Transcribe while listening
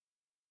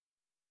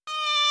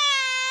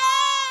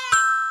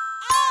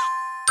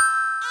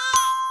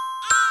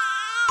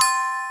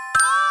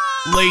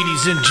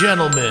Ladies and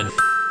gentlemen,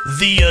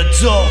 the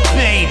Adult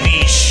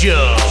Baby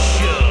Show.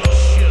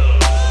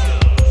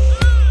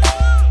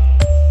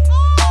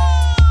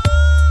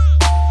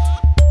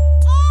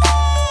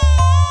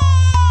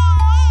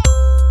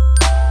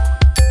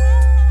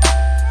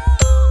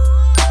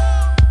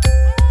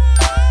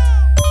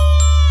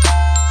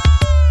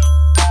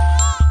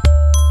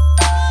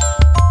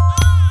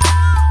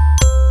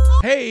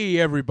 Hey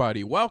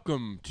everybody,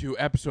 welcome to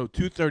episode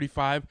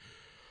 235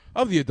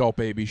 of the Adult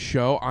Baby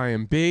Show. I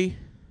am B.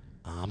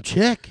 I'm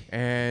Chick.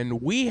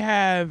 And we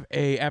have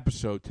a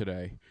episode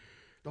today.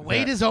 The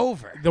wait is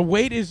over. The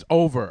wait is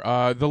over.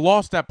 The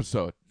lost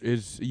episode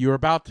is, you're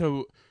about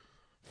to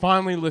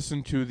finally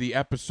listen to the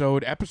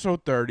episode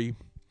 30.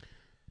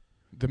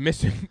 The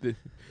missing,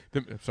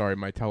 sorry,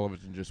 my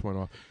television just went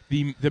off.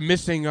 The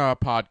missing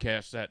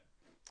podcast that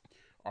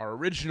our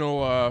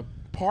original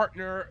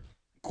partner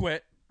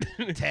quit.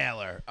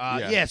 Taylor.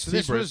 Yeah, so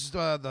this Seabreeze. was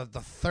the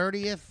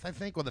 30th, I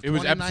think, or the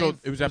 29th.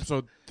 It was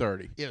episode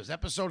 30. Yeah, it was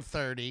episode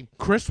 30.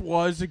 Chris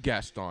was a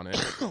guest on it.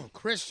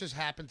 Chris just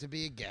happened to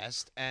be a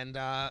guest, and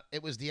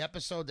it was the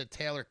episode that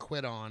Taylor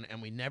quit on,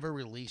 and we never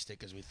released it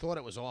because we thought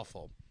it was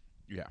awful.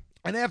 Yeah.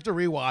 And after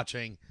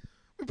rewatching,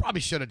 we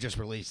probably should have just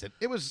released it.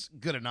 It was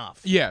good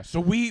enough. Yeah, so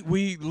we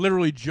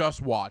literally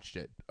just watched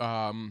it.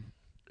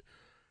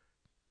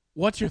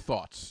 What's your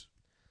thoughts?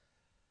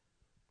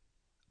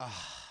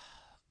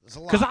 There's a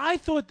lot. Because I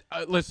thought,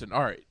 listen,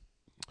 all right.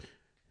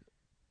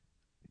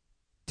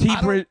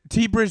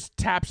 T-Briz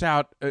taps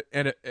out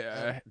at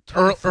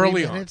 23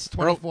 early minutes,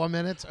 on. 24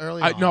 minutes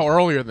early on. No,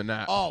 earlier than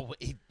that. Oh,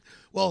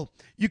 well,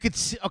 you could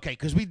see. Okay,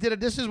 because we did it.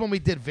 This is when we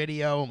did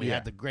video and we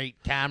had the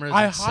great cameras.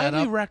 I and highly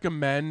setup.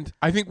 recommend.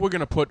 I think we're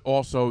gonna put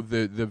also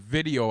the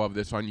video of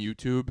this on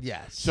YouTube.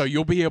 Yes. So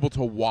you'll be able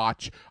to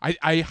watch.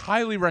 I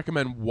highly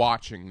recommend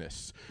watching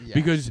this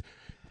because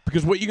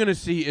what you're gonna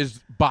see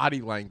is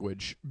body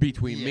language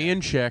between me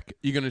and Chick.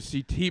 You're gonna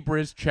see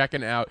T-Briz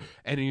checking out,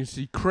 and you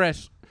see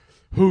Chris,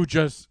 who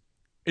just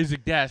is a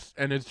guest,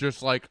 and it's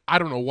just like, I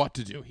don't know what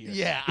to do here.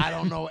 Yeah, I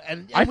don't know.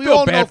 And I we feel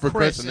all bad know for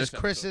Chris in this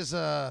Chris is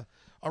a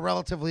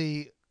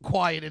relatively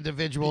quiet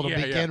individual to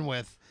begin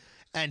with,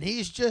 and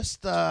he's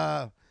just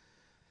trying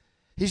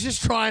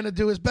to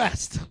do his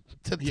best.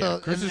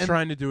 Chris is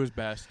trying to do his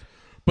best,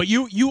 but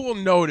you will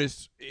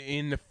notice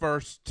in the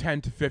first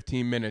 10 to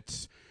 15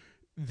 minutes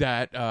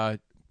that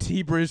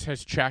T-Briz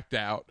has checked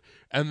out,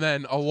 and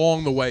then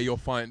along the way you'll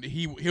find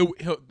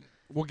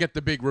we'll get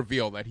the big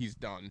reveal that he's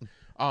done.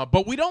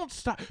 But we don't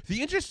stop.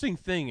 The interesting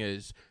thing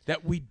is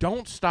that we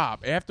don't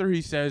stop after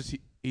he says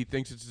he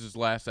thinks it's his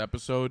last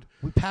episode.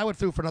 We powered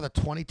through for another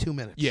 22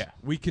 minutes. Yeah,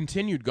 we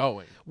continued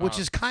going, which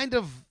is kind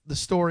of the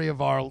story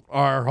of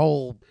our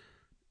whole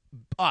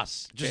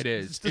us. It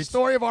is. It's the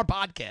story of our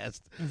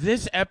podcast.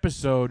 This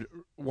episode,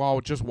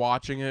 while just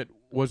watching it,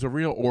 was a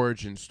real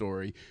origin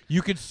story.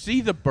 You could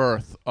see the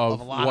birth of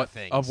a lot of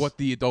things. of what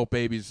the Adult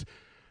Babies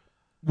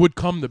would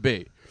come to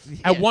be.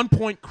 Yeah. At one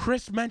point,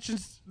 Chris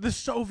mentions the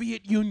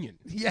Soviet Union.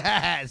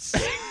 Yes,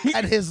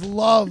 and his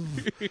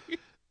love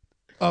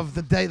of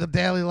the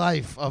daily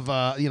life of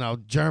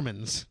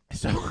Germans.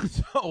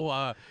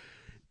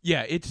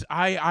 Yeah, it's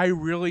I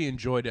really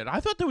enjoyed it. I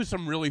thought there was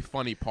some really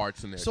funny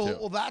parts in there too.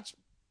 Well, that's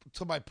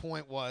to my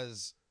point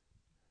was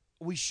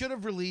we should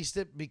have released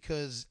it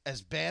because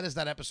as bad as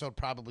that episode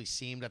probably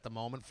seemed at the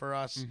moment for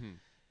us,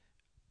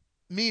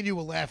 me and you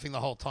were laughing the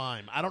whole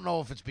time. I don't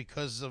know if it's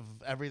because of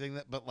everything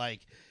but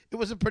it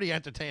was a pretty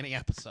entertaining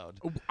episode.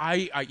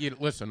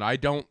 Listen, I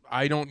don't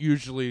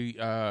usually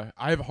I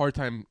have a hard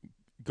time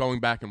going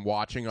back and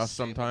watching us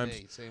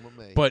sometimes. Same with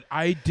me. But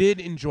I did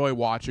enjoy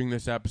watching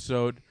this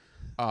episode.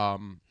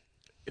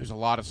 It was a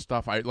lot of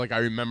stuff. I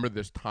remember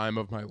this time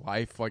of my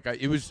life.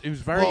 It was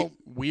very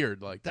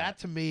weird. Like that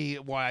to me,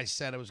 why I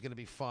said it was going to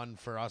be fun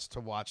for us to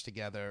watch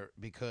together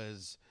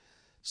because,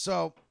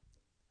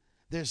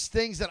 there's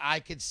things that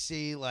I could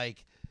see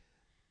like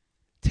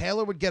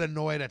Taylor would get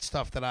annoyed at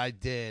stuff that I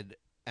did,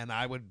 and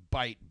I would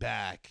bite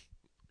back.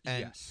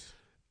 And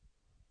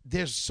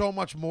there's so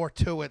much more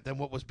to it than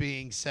what was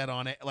being said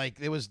on it. Like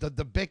there was the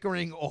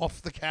bickering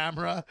off the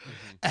camera,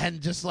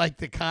 and just like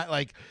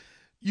the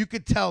you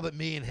could tell that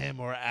me and him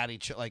were at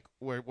each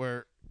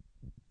we're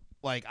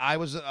like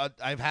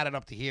I've had it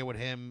up to here with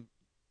him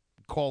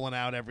calling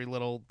out every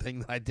little thing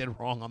that I did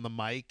wrong on the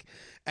mic,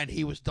 and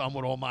he was done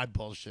with all my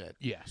bullshit.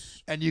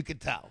 Yes, and you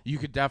could tell. You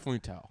could definitely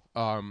tell.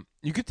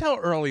 You could tell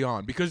early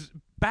on because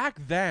back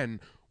then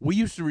we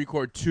used to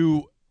record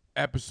 2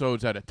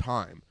 episodes at a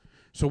time.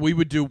 So we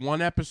would do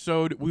one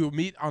episode. We would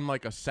meet on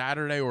like a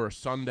Saturday or a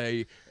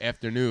Sunday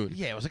afternoon.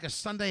 Yeah, it was like a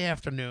Sunday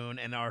afternoon,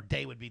 and our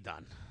day would be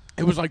done.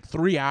 It was like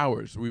 3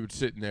 hours we would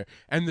sit in there,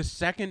 and the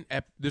second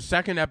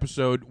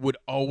episode would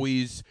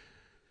always,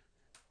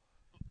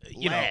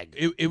 lag.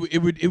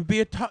 It would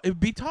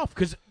be tough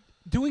because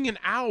doing an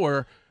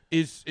hour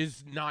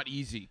is not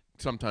easy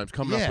sometimes.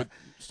 Coming up with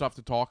stuff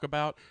to talk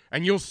about,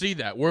 and you'll see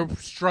that we're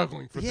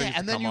struggling for things. Yeah,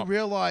 and to then come you up.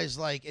 realize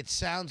it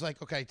sounds like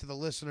to the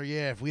listener.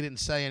 Yeah, if we didn't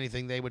say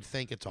anything, they would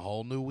think it's a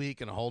whole new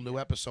week and a whole new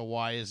episode.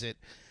 Why is it?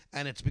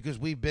 And it's because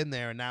we've been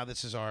there, and now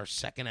this is our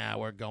second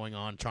hour going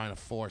on trying to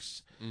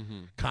force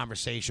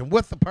conversation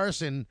with the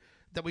person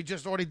that we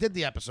just already did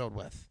the episode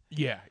with.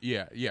 Yeah.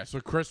 So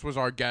Chris was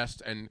our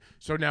guest, and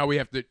so now we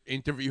have to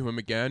interview him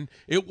again.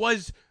 It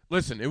was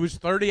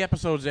 30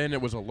 episodes in.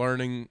 It was a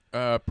learning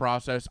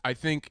process. I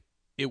think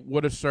it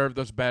would have served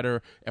us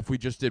better if we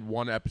just did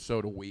one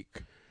episode a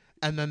week.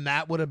 And then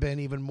that would have been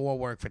even more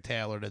work for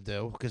Taylor to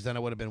do, because then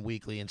it would have been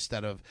weekly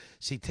instead of.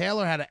 See,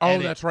 Taylor had to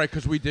edit. Oh, that's right,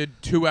 because we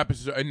did 2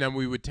 episodes, and then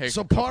we would take.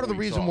 So part of the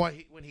reason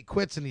why when he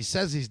quits and he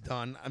says he's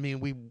done, I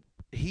mean,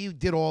 he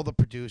did all the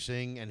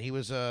producing, and he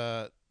was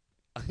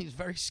he's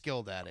very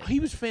skilled at it. He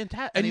was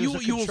fantastic, and he was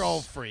a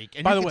control freak.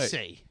 And by you the could way,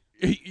 see.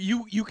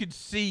 You could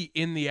see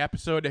in the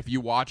episode, if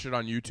you watch it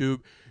on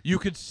YouTube, you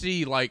could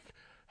see like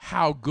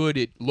how good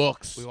it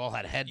looks. We all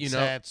had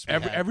headsets.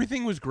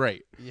 Everything was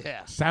great.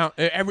 Yeah. Sound.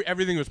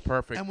 Everything was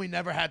perfect. And we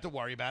never had to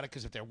worry about it,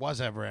 because if there was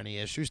ever any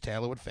issues,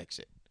 Taylor would fix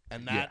it.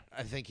 And that,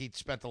 I think he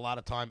spent a lot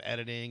of time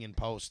editing and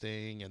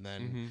posting, and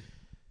then,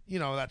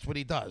 that's what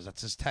he does.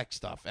 That's his tech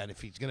stuff. And if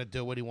he's going to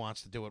do it, he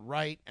wants to do it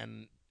right,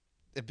 and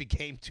it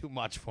became too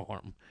much for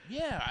him.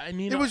 Yeah, I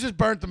mean, it was just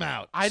burnt him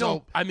out. I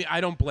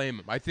don't blame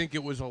him. I think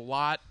it was a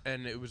lot,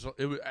 and it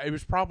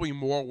was probably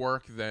more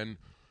work than.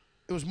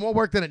 It was more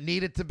work than it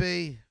needed to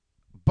be,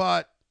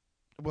 but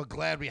we're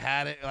glad we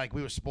had it. Like,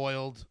 we were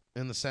spoiled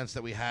in the sense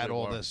that we had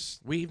all this.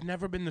 We've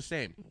never been the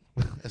same.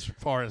 As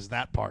far as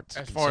that part's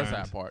concerned. As far as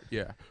that part,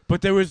 yeah.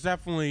 But there was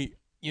definitely,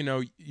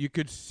 you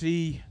could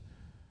see,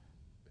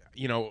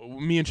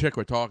 me and Chick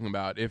were talking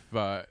about if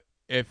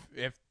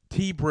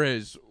T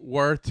Briz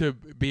were to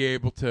be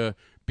able to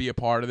be a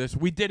part of this,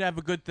 we did have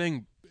a good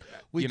thing.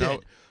 We did.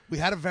 We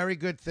had a very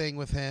good thing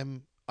with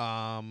him.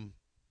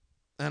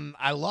 And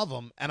I love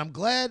him, and I'm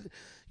glad.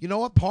 You know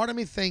what? Part of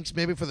me thinks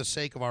maybe for the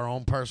sake of our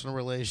own personal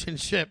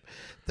relationship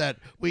that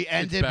we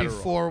ended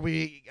before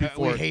we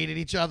hated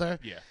each other.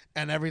 Yeah.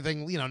 And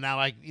everything. Now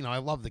I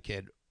love the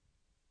kid,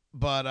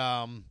 but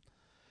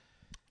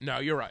no,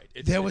 you're right.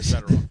 It's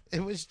better off.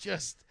 It was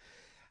just.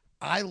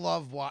 I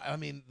love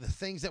the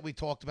things that we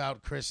talked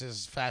about,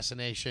 Chris's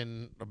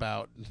fascination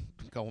about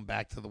going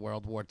back to the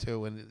World War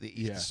II and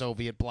the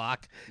Soviet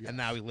bloc, and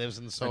now he lives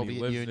in the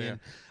Soviet Union. There.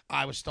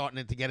 I was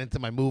starting to get into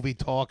my movie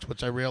talks,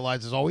 which I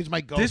realize is always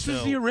my go-to. This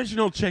is the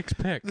original Chick's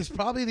pick. This is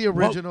probably the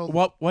original.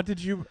 What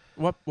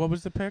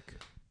was the pick?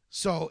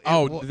 So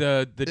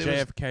the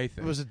JFK thing.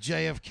 It was a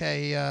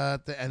JFK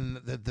and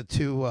the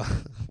two.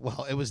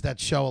 It was that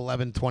show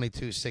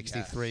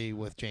 11/22/63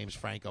 with James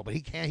Franco, but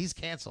he's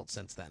canceled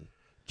since then.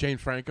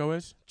 James Franco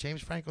is?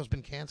 James Franco's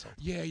been canceled.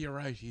 Yeah, you're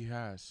right. He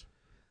has.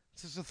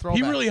 This is a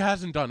throwback. He really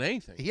hasn't done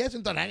anything. He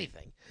hasn't done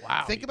anything.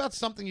 Wow. Think about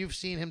something you've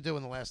seen him do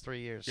in the last 3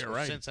 years. You're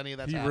right. Since any of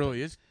that's He happened.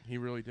 really is. He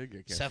really did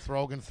get canceled. Seth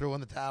Rogen threw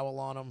in the towel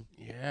on him.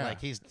 Yeah.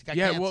 Like he's got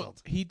canceled. Well,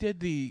 he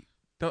did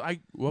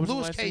what was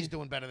Louis the K.'s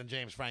doing better than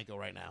James Franco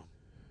right now.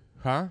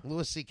 Huh?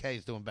 Louis C.K.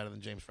 is doing better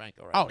than James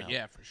Franco right now. Oh,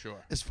 yeah, for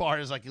sure. As far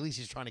as, at least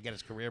he's trying to get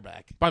his career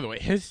back. By the way,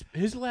 his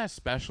last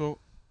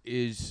special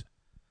is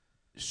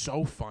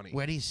so funny.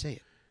 Where do you see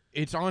it?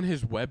 It's on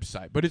his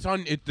website, but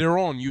they're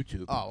all on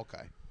YouTube. Oh,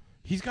 okay.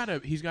 He's got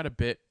a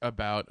bit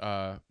about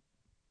a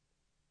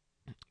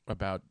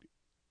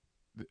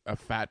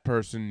fat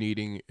person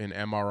needing an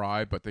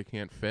MRI, but they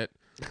can't fit,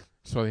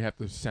 so they have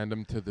to send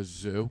him to the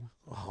zoo.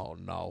 Oh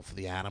no, for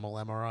the animal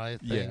MRI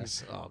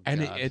things. Yeah. Oh, God.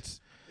 And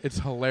it's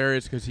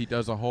hilarious because he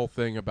does a whole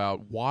thing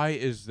about why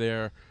is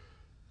there's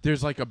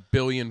like 1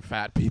 billion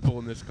fat people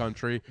in this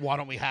country. Why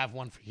don't we have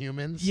one for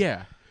humans?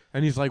 Yeah.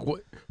 And he's like,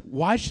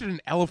 why should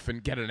an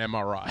elephant get an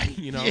MRI?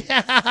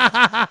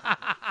 Yeah.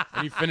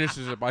 And he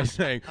finishes it by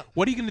saying,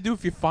 what are you going to do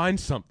if you find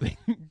something?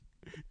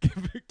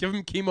 give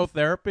him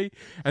chemotherapy?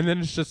 And then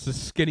it's just a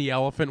skinny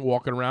elephant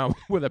walking around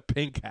with a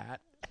pink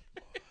hat.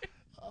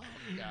 Oh,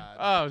 God.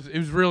 Oh, it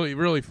was really,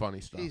 really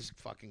funny stuff. He's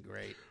fucking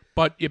great.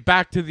 But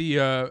back to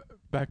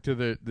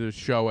the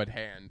show at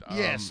hand.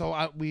 Yeah, so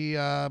I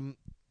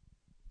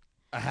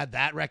had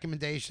that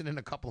recommendation and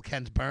a couple of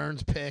Ken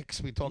Burns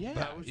picks. We talked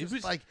about it.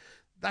 Was like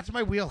that's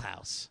my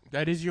wheelhouse.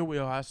 That is your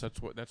wheelhouse.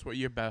 That's what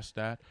you're best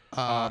at.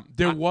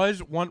 There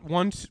was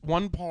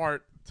one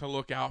part to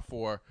look out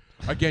for.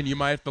 Again, you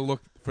might have to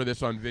look for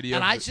this on video.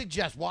 And I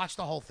suggest watch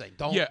the whole thing.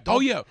 Don't.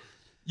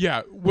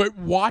 Yeah.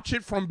 Watch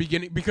it from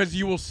beginning because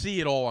you will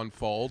see it all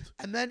unfold.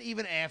 And then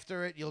even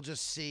after it, you'll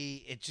just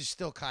see it. Just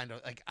still kind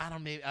of like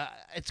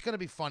it's gonna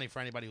be funny for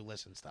anybody who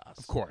listens to us.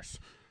 Of course.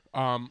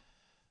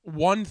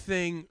 One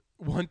thing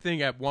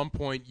at one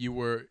point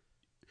you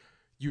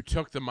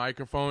took the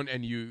microphone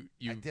and you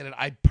I did it.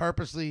 I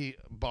purposely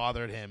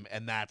bothered him,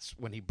 and that's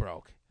when he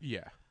broke.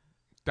 Yeah.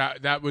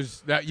 That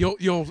was that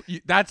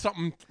that's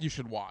something you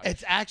should watch.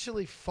 It's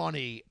actually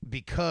funny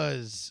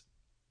because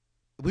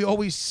we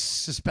always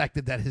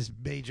suspected that his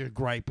major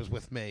gripe was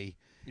with me.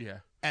 Yeah.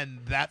 And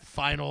that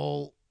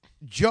final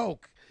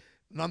joke,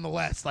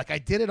 nonetheless, I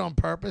did it on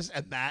purpose,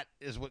 and that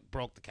is what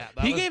broke the cat.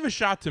 He gave a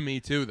shot to me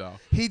too, though.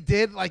 He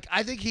did.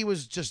 I think he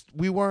was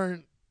we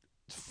weren't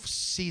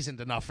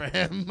seasoned enough for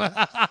him.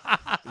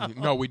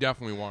 No, we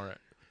definitely weren't.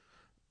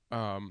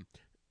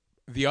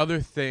 the other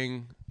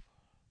thing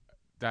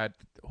that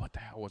what the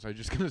hell was I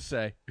just gonna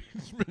say?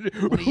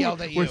 When he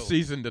yelled at We're you.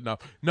 seasoned enough.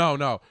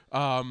 No.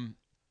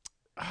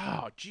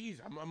 Oh, jeez,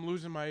 I'm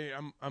losing my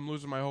I'm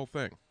losing my whole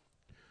thing.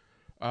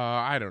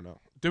 I don't know.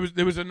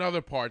 There was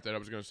another part that I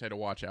was gonna say to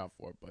watch out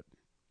for, but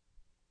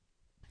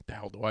the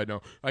hell do I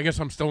know? I guess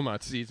I'm still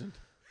not seasoned.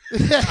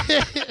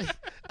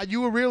 And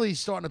you were really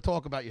starting to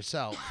talk about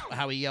yourself,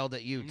 how he yelled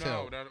at you too.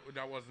 No,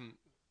 that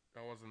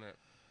wasn't it.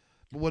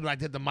 When I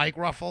did the mic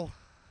ruffle.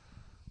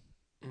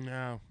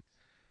 No,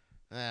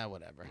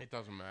 Whatever. it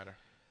doesn't matter.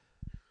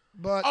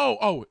 But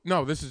Oh,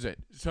 no, this is it.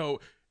 So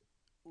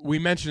we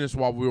mentioned this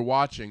while we were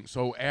watching.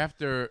 So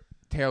after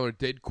Taylor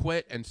did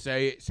quit and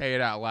say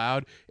it out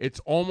loud,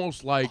 it's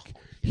almost like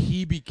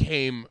he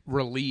became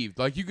relieved.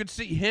 Like you could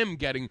see him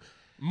getting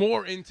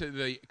more into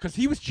because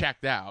he was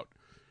checked out.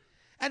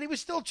 and he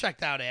was still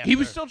checked out after. He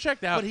was still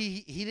checked out, but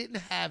he didn't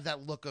have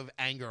that look of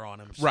anger on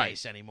his right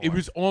face anymore. It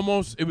was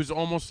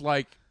almost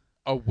like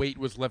a weight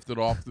was lifted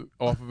off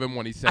of him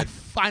when he I said,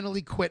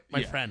 finally quit, my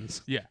Yeah.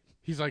 friends. "Yeah."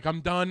 He's like,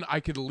 "I'm done. I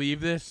could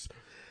leave this."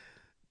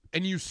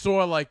 And you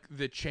saw like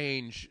the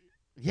change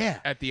Yeah.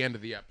 at the end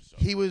of the episode.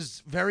 He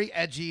was very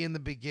edgy in the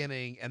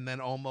beginning, and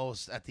then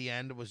almost at the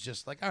end, it was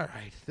just like, all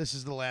right, this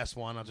is the last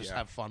one. I'll just Yeah.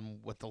 have fun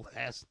with the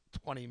last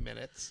 20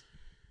 minutes.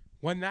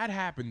 When that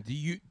happened, do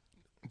you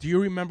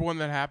remember when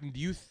that happened?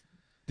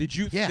 Did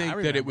you Yeah, I think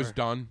that it was remember.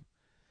 done?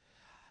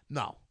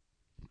 No.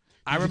 Did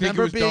I you think it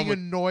remember was done being with-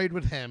 annoyed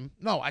with him.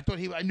 No, I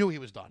knew he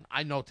was done.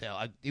 I know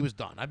Taylor. He was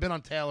done. I've been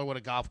on Taylor with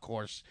a golf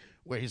course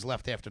where he's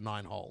left after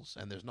 9 holes,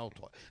 and there's no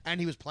toy. And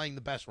he was playing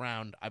the best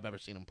round I've ever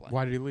seen him play.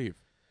 Why did he leave?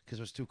 Because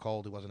it was too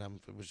cold. He wasn't having.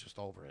 It was just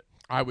over it.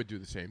 I would do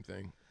the same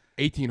thing.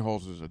 18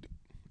 holes is a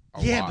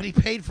Yeah, lot. but he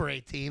paid for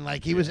 18.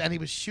 Like he was, and he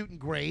was shooting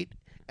great.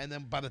 And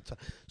then by the time,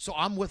 so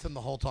I'm with him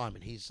the whole time,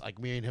 and he's like,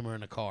 me and him are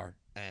in a car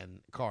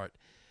and cart.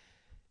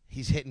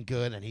 He's hitting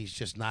good, and he's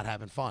just not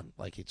having fun.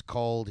 Like it's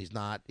cold. He's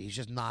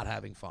just not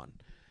having fun.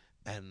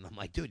 And I'm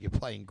like, dude, you're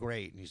playing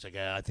great. And he's like,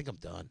 yeah, I think I'm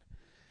done.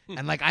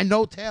 And like I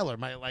know Taylor,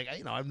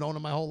 I've known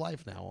him my whole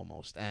life now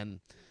almost, and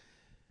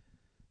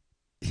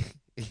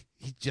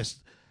he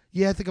just.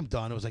 Yeah, I think I'm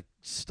done. It was like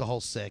the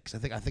whole 6. I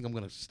think I'm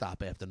gonna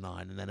stop after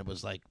 9, and then it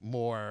was like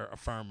more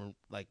affirming,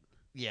 like,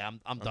 yeah,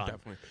 I'm done.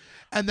 Definitely.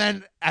 And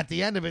then at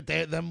the end of it,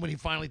 then when he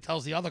finally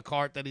tells the other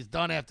cart that he's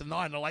done after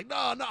 9, they're like,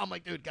 no. I'm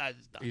like, dude, guys,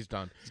 he's done. He's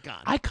done. He's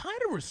gone. I kind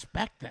of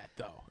respect that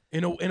though.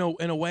 In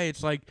a way,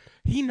 it's like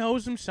he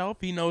knows himself.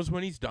 He knows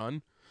when he's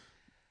done.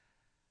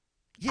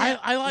 yeah,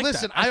 I like that.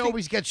 Listen, I I think-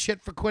 always get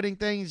shit for quitting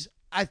things.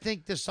 I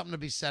think there's something to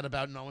be said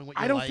about knowing what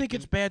you I don't like think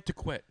it's and- bad to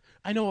quit.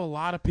 I know a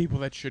lot of people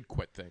that should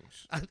quit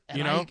things. and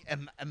you know,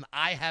 and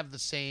I have the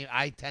same.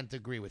 I tend to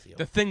agree with you.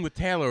 the thing with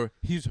Taylor,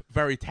 he's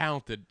very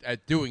talented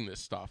at doing this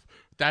stuff.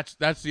 That's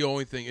the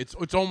only thing.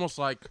 It's almost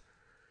like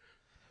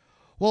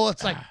Well,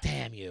 it's like,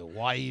 damn you,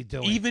 why are you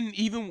doing?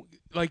 even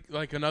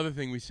like another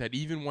thing we said.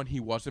 Even when he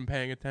wasn't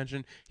paying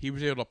attention, he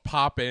was able to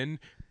pop in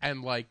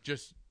and like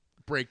just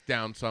break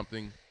down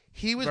something.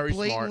 He was Very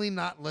blatantly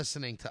smart. not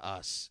listening to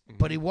us,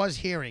 but he was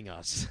hearing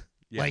us.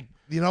 Yeah. Like,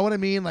 you know what I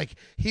mean? Like,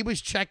 he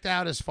was checked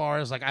out as far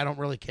as, like, I don't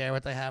really care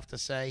what they have to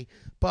say,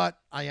 but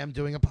I am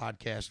doing a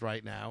podcast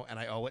right now, and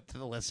I owe it to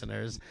the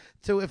listeners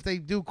to, if they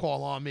do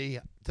call on me,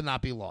 to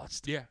not be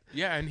lost. Yeah,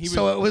 and he was.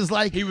 So it was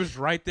like, he was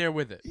right there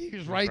with it. he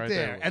was right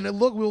there. with And it. then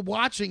look, we're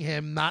watching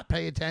him not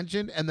pay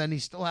attention, and then he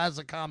still has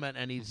a comment,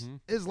 and he's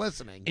is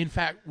listening. In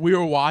fact, we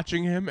were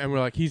watching him, and we're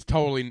like, he's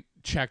totally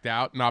checked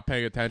out, not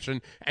paying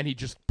attention, and he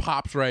just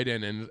pops right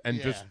in and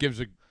Yeah. just gives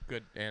a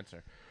good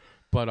answer.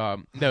 But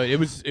no, it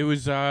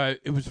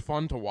was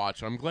fun to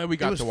watch. I'm glad we It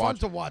got was to fun watch.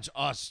 to watch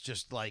us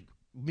just like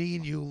me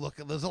and you look.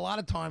 There's a lot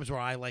of times where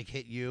I like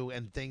hit you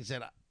and things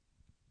that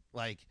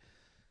like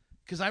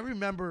because I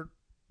remember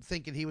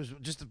thinking he was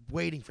just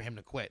waiting for him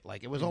to quit.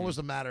 Like it was almost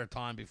a matter of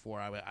time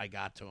before I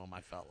got to him. I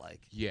felt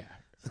like Yeah,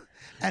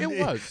 and it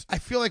was. I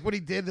feel like what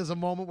he did. There's a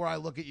moment where I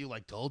look at you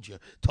like, told you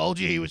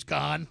he was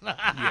gone.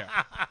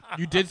 Yeah,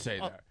 you did say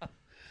that.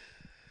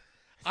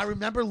 I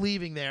remember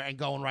leaving there and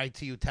going right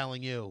to you,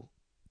 telling you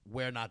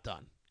we're not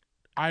done.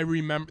 I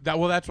remember that.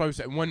 Well, that's what I was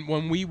saying.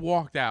 When we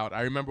walked out,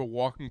 I remember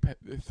walking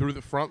through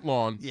the front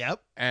lawn. Yep.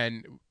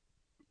 And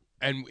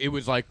it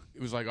was like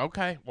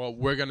okay, well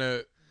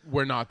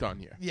we're not done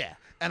here. Yeah,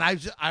 and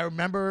I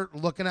remember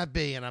looking at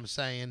B and I'm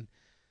saying,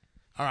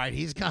 all right,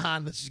 he's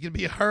gone. This is gonna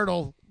be a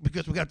hurdle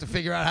because we got to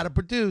figure out how to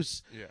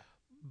produce. Yeah,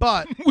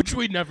 But which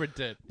we never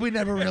did. we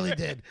never really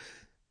did.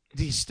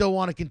 Do you still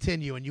want to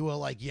continue? And you were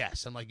like,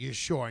 yes. I'm like, you're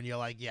sure? And you're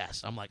like,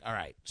 yes. I'm like, all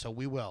right, so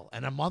we will.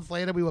 And a month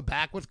later, we were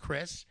back with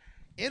Chris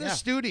in a Yeah.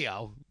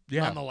 studio,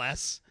 Yeah.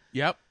 nonetheless.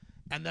 Yep.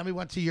 And then we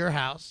went to your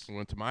house. We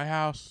went to my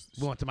house.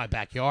 We went to my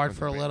backyard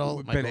for a little,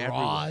 We've my been garage.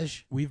 everywhere.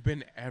 We've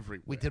been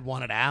everywhere. We did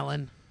one at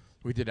Allen.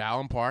 We did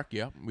Allen Park.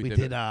 Yep. We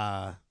did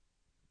it.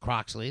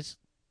 Croxley's.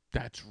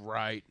 That's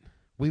right.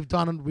 We've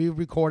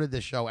recorded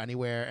this show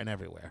anywhere and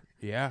everywhere.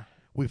 Yeah.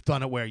 We've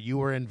done it where you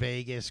were in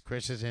Vegas,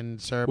 Chris is in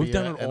Serbia. We've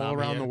done it and all I'm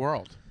around here. the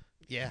world.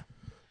 Yeah.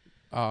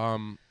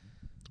 And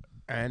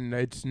and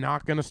it's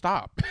not going to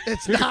stop.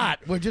 It's not.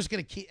 We're just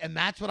going to keep, and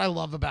that's what I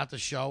love about the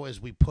show is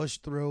we push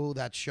through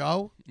that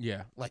show.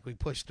 Yeah. Like we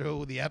push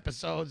through the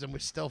episodes, and we're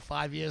still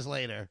 5 years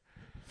later.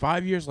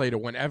 5 years later,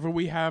 whenever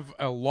we have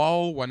a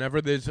lull,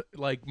 whenever there's,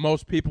 like,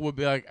 most people would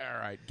be like, all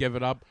right, give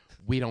it up.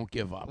 We don't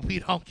give up. We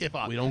don't give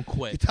up. We don't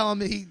quit. You telling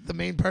me the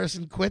main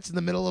person quits in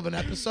the middle of an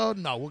episode?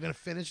 No, we're going to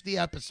finish the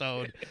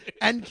episode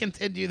and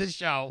continue the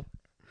show.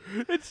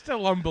 It's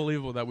still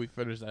unbelievable that we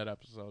finished that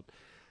episode.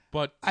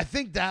 But I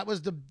think that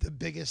was the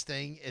biggest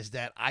thing is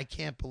that I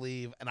can't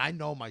believe, and I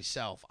know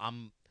myself,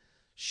 I'm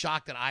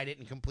shocked that I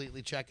didn't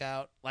completely check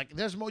out. Like,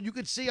 there's more. You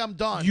could see I'm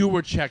done. you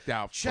were checked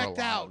out for a checked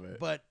lot out, of it.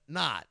 but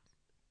not.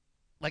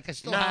 Like, I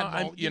still No,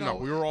 had you know,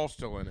 we were all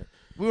still in it.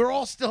 We were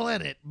all still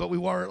in it, but we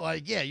weren't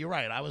like, yeah, you're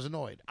right. I was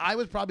annoyed. I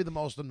was probably the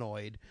most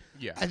annoyed.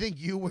 Yeah. I think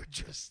you were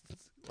just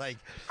like,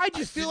 I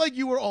I feel like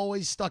you were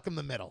always stuck in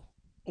the middle.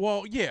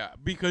 Well, yeah,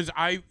 because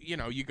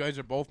you guys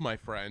are both my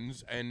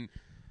friends, and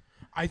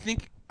I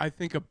think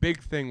a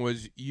big thing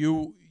was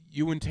you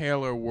and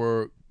Taylor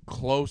were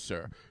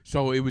closer,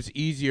 so it was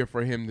easier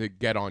for him to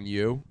get on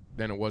you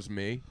than it was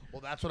me.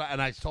 Well, that's what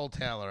I told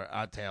Taylor,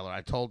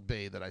 I told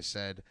B that I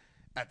said,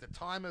 at the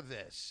time of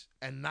this,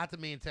 and not that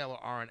me and Taylor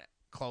aren't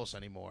close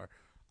anymore,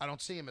 I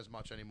don't see him as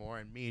much anymore,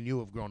 and me and you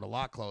have grown a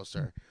lot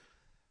closer,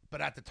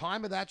 but at the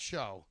time of that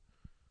show,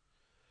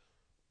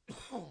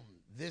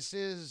 this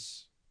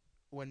is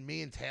when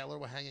me and Taylor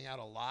were hanging out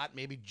a lot,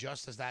 maybe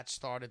just as that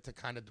started to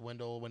kind of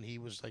dwindle when he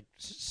was like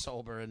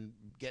sober and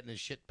getting his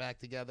shit back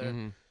together.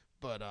 Mm-hmm.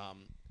 But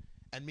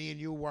and me and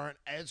you weren't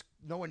as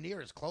nowhere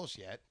near as close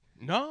yet.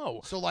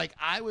 No. So like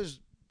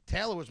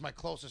Taylor was my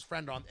closest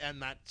friend on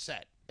that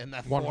set, and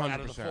that 4 out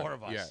of the 4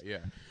 of us. Yeah, yeah.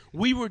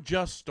 We were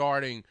just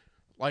starting,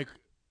 like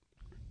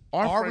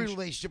our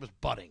relationship was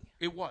budding.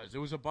 It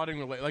was a budding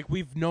relationship. Like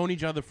we've known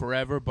each other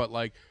forever, but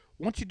like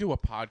once you do a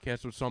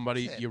podcast with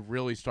somebody, you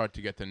really start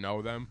to get to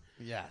know them.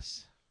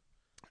 Yes.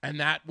 And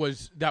that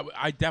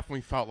I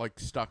definitely felt like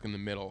stuck in the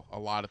middle a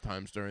lot of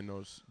times during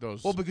those.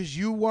 Well, because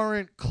you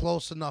weren't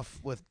close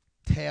enough with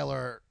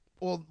Taylor,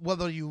 or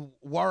whether you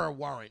were or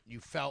weren't, you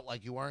felt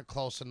like you weren't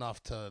close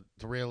enough to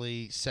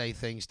really say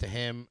things to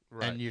him.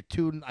 Right. And you're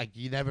too, like,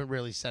 you never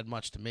really said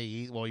much to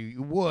me. Well,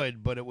 you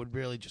would, but it would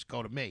really just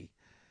go to me.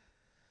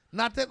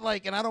 Not that,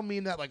 like, and I don't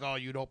mean that, like, oh,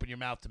 you'd open your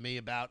mouth to me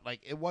about,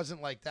 like, it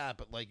wasn't like that,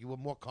 but, like, you were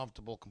more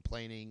comfortable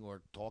complaining or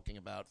talking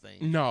about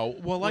things. No,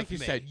 well, like you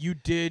me. said, you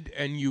did,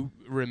 and you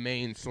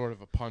remain sort of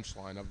a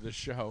punchline of this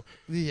show.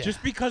 Yeah.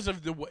 Just because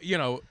of the,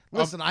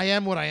 Listen, I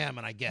am what I am,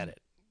 and I get it.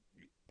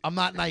 I'm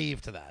not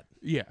naive to that.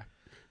 Yeah.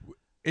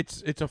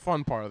 It's a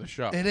fun part of the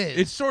show. It is.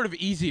 It's sort of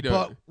easy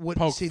to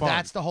poke fun.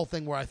 That's the whole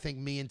thing where I think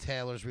me and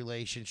Taylor's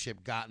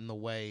relationship got in the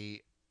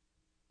way.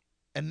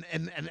 And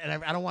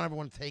I don't want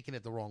everyone taking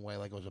it the wrong way.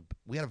 Like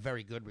we had a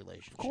very good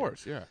relationship. Of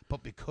course, yeah.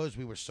 But because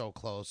we were so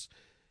close,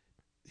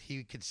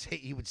 he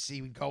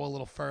would go a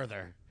little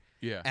further.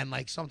 Yeah. And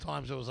like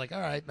sometimes it was like, all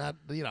right, not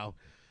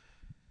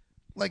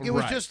like it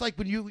was just like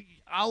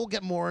I'll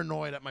get more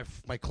annoyed at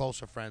my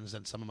closer friends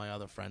than some of my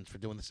other friends for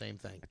doing the same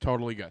thing. I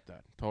totally get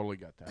that.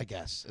 I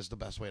guess is the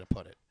best way to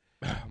put it.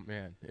 Oh,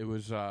 man, it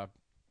was a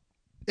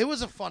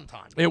fun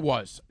time. It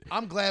was.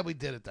 I'm glad we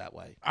did it that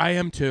way. I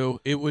am too.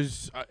 It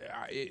was.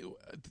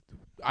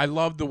 I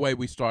love the way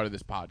we started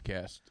this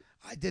podcast.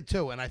 I did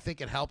too, and I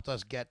think it helped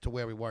us get to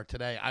where we were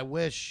today. I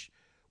wish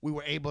we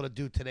were able to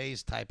do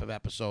today's type of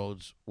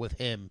episodes with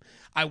him.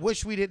 I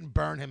wish we didn't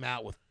burn him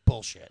out with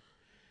bullshit.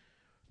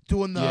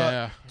 Doing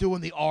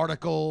the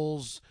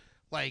articles,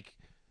 like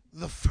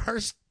the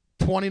first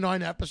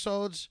 29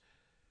 episodes,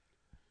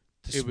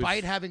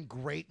 despite having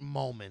great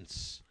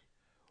moments,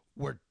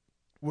 were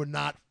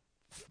not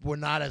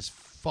as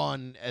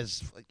fun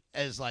as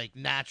like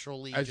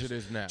naturally as it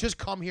is now. Just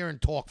come here and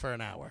talk for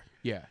an hour.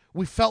 Yeah,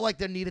 we felt like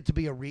there needed to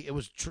be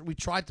we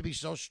tried to be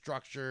so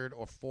structured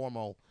or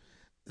formal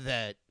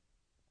that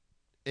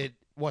it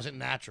wasn't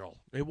natural.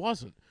 It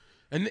wasn't,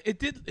 and it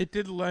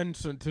did lend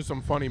to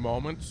some funny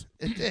moments.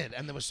 It did,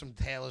 and there was some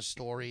Taylor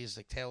stories.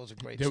 Like Taylor's a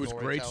great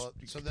storyteller.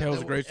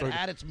 Taylor's a great story. It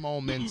had its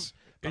moments.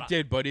 It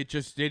did, but it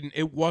just didn't.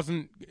 It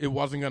wasn't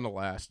going to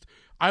last.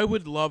 I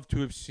would love to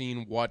have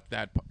seen what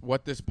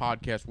this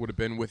podcast would have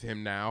been with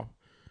him now,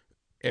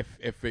 if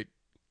it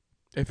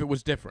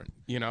was different,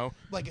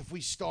 Like if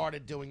we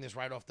started doing this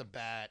right off the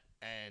bat,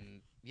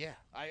 and yeah,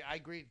 I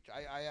agree.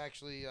 I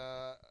actually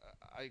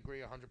I agree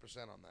 100%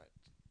 on that.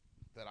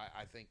 That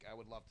I think I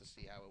would love to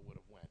see how it would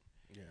have went.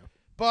 Yeah.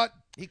 But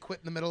he quit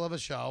in the middle of a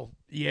show.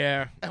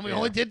 Yeah. And we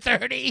only did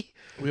 30.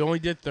 We only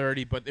did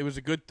 30, but it was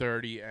a good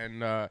 30,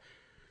 and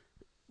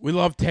we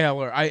love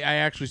Taylor. I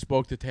actually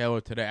spoke to Taylor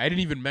today. I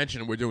didn't even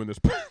mention we're doing this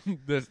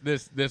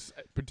this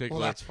particular.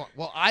 Well, that's fun.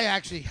 Well, I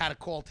actually had to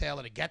call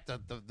Taylor to get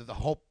the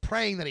whole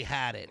praying that he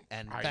had it,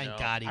 and thank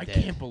God he did.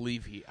 I can't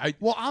believe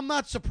Well, I'm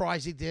not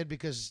surprised he did,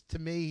 because to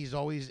me, he's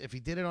always, if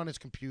he did it on his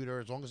computer,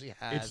 as long as he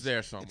has, it's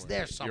there somewhere. It's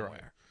there somewhere.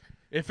 Right.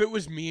 If it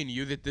was me and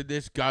you that did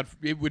this, God,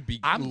 it would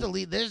be.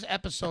 There's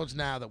episodes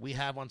now that we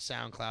have on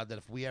SoundCloud that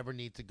if we ever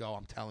need to go,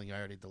 I'm telling you, I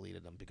already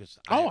deleted them because.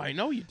 I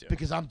know you do.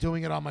 Because I'm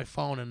doing it on my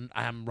phone and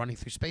I'm running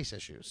through space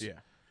issues.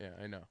 Yeah,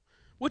 I know.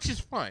 Which is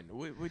fine.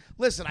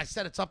 Listen, I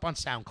said it's up on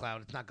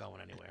SoundCloud. It's not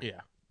going anywhere.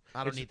 Yeah.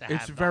 I don't need to have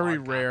It's the very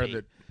hard rare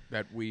copy.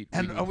 that we.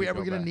 And are we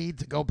ever going to need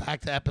to go back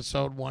to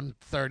episode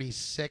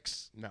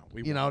 136? No,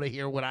 we you know, won't. to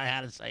hear what I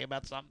had to say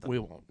about something. We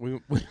won't.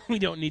 We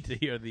don't need to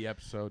hear the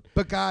episode.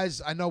 But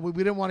guys, I know we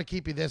didn't want to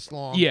keep you this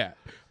long. Yeah.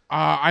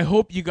 I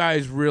hope you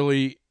guys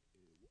really.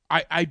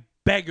 I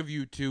beg of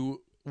you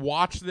to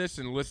watch this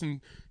and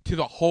listen to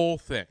the whole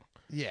thing.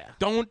 Yeah.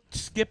 Don't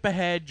skip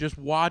ahead. Just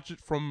watch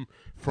it from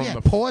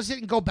the. Pause it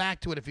and go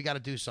back to it if you got to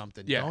do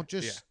something. Yeah, Don't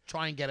just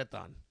try and get it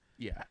done.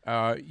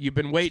 Yeah. You've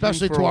been waiting,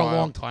 Especially for to a our while.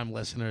 long-time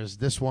listeners.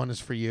 This one is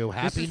for you. This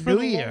Happy is for New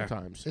the Year. long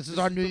times. This is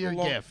our New for the Year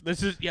long- gift.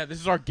 This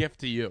is our gift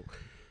to you.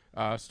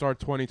 Start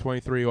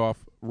 2023 off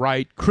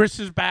right. Chris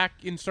is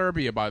back in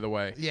Serbia, by the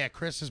way. Yeah,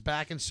 Chris is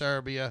back in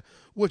Serbia,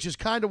 which is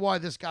kind of why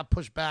this got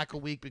pushed back a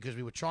week because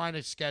we were trying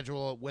to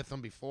schedule it with him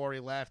before he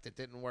left. It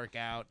didn't work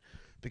out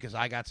because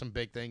I got some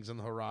big things on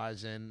the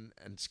horizon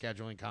and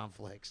scheduling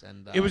conflicts.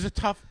 And It was a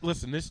tough.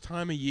 Listen, this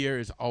time of year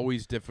is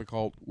always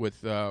difficult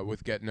with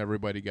getting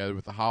everybody together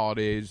with the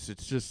holidays.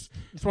 It's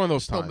one of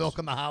those still times.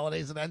 milking the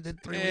holidays that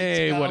ended 3 weeks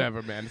Hey, ago.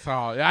 whatever, man. It's a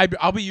holiday.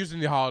 I'll be using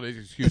the holidays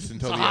excuse until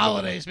It's the the end of the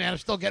holidays, man. I'm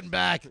still getting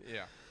back.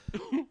 Yeah.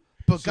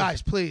 But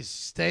guys, please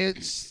stay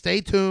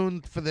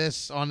tuned for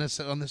this. On this,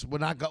 we're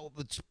not go.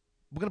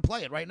 We're gonna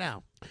play it right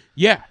now.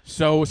 Yeah.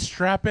 So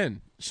strap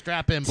in.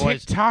 Strap in,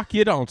 boys. TikTok,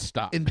 you don't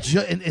stop.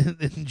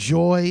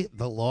 Enjoy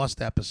the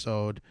lost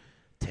episode.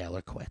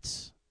 Taylor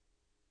Quits.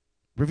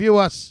 Review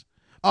us.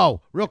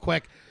 Oh, real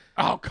quick.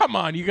 Oh, come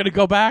on. You gonna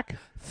go back?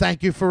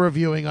 Thank you for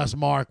reviewing us,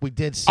 Mark. We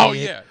did see Oh, it.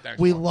 yeah. Thanks,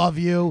 We Mark. love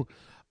you.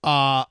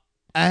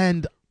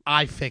 And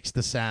I fixed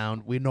the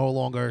sound. We no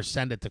longer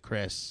send it to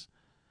Chris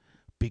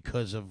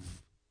because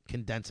of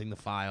condensing the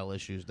file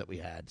issues that we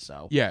had.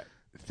 So Yeah.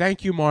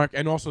 Thank you, Mark.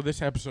 And also,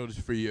 this episode is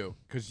for you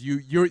because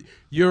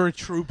you're a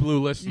true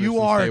blue listener. you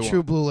since are day a one.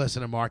 true blue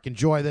listener, Mark.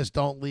 Enjoy this.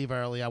 Don't leave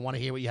early. I want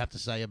to hear what you have to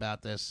say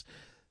about this.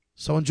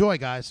 So enjoy,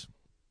 guys.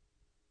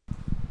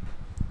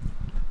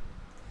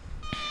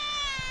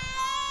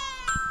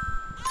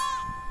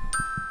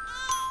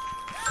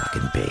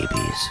 Fucking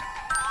babies.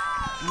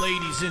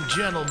 Ladies and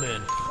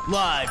gentlemen,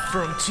 live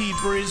from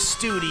T-Briz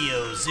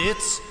Studios,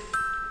 it's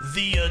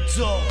the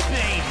Adult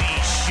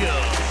Baby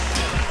Show.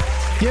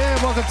 Yeah,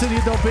 welcome to the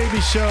Adult Baby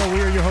Show.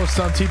 We are your hosts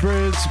on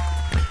T-Briz.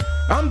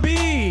 I'm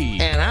B.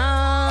 And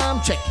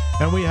I'm Chick.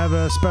 And we have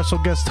a special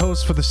guest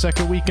host for the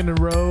second week in a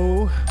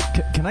row,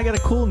 Can I get a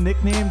cool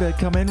nickname to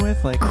come in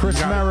with? Like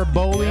Chris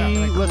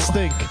Maraboli. Let's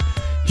think.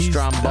 He's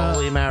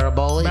Stromboli,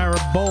 Maraboli.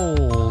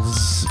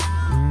 Marabols.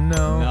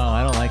 No. No,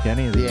 I don't like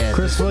any of these. Yeah.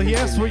 Chris, well, he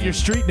asked what your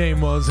street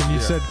name was, and you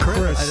said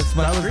Chris. It's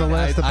my That was the street-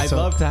 last I'd episode.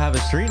 love to have a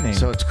street name.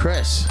 So it's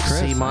Chris. Chris,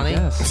 C Money. I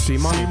guess. C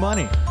Money. C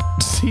Money.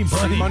 C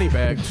Money. Money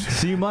bags.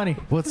 C Money.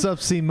 What's up,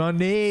 C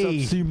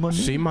Money? C Money.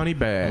 C Money I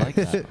bag. like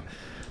that.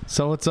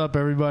 So what's up,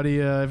 everybody?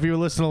 If you were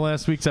listening to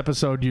last week's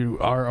episode, you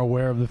are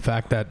aware of the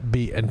fact that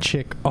B and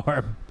Chick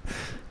are,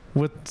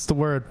 what's the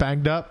word,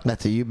 banged up?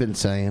 That's what you've been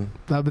saying.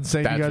 I've been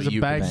saying That's you guys what are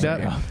you've been banged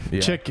saying. up. Yeah.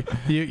 Chick,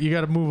 you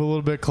got to move a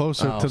little bit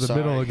closer Oh, to the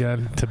sorry. middle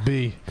again to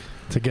B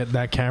to get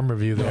that camera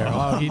view there.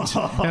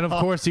 And of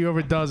course, he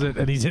overdoes it,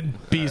 and he's in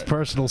B's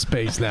personal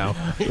space now.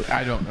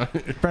 I don't know.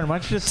 Brandon, why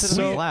don't you just sit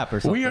in his lap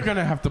or something? We are going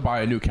to have to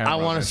buy a new camera. I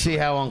want to see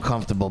how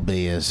uncomfortable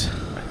B is.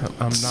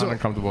 I'm not So-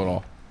 uncomfortable at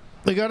all.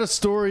 I got a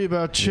story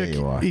about Chick.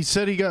 you are. He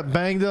said he got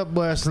banged up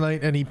last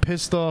night, and he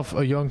pissed off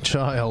a young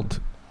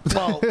child.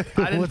 Well,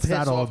 I didn't What's piss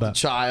that all off the about?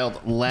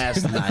 child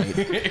last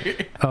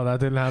night. Oh, that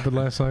didn't happen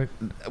last night?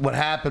 What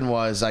happened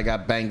was I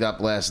got banged up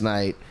last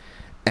night,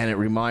 and it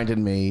reminded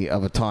me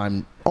of a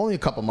time only a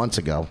couple months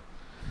ago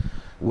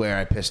where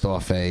I pissed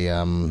off a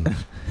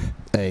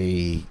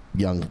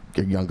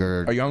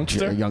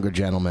younger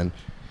gentleman,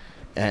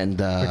 and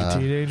Like a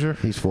teenager?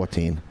 he's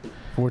 14,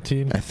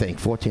 14? I think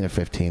 14 or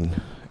 15.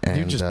 And,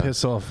 You just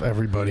piss off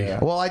everybody.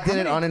 Well, I did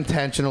it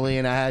unintentionally,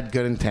 and I had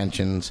good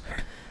intentions.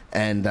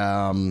 And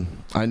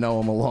I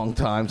know him a long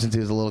time since he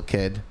was a little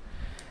kid,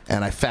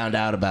 and I found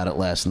out about it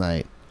last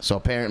night. So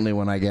apparently,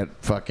 when I get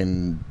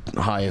fucking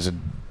high as a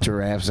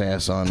giraffe's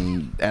ass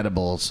on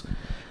edibles,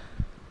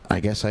 I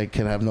guess I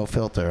can have no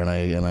filter, and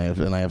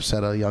I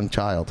upset a young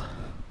child.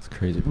 It's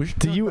crazy.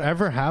 Do you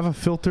ever have a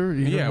filter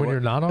even Yeah, when what-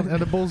 you're not on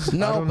edibles? I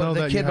No, don't know but the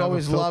that you kid have a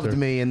always filter. loved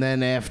me, and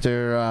then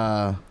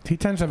after He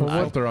tends to have a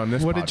filter on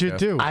this What did you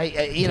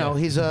podcast. do?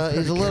 he's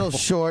a little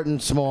short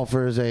and small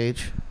for his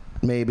age.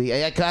 Maybe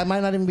I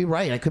might not even be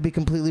right. I could be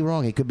completely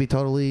wrong. He could be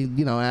totally,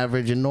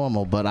 average and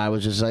normal. But I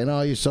was just saying,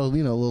 oh, you're so, a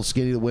little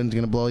skinny. The wind's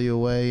gonna blow you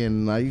away,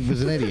 and I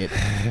was an idiot.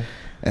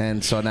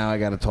 And so now I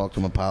got to talk to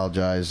him,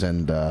 apologize,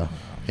 and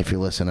if you're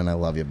listening, I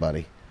love you,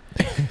 buddy.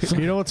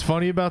 You know what's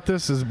funny about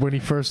this is when he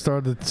first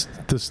started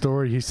the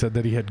story, he said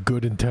that he had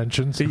good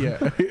intentions. Yeah.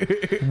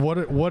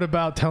 What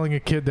about telling a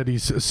kid that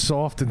he's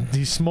soft and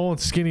he's small and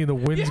skinny and the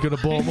wind's gonna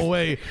blow him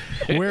away?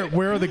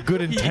 Where are the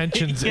good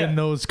intentions in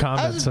those I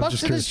comments? was I'm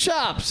busting his curious.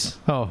 chops.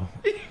 Oh,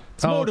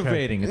 It's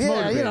motivating. It's Yeah,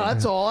 motivating. you know,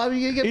 that's all. I mean,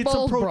 you get Eat some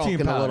balls protein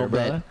broken a powder, little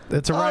brother. bit.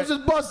 it's a I right. was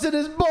just busting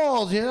his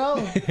balls, you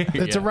know?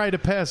 It's a rite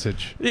of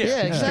passage.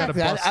 Yeah, exactly.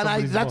 gotta bust And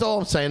somebody's that's balls. all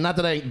I'm saying. Not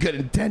that I had good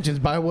intentions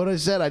by what I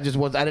said. I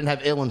didn't have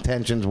ill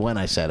intentions when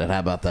I said it. How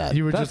about that?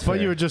 You were That's you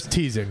fair. were just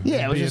teasing.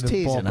 Yeah, I was being just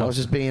a ball teasing. I was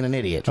buster. just being an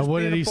idiot. And what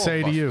did being he a say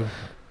to ball you?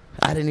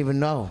 I didn't even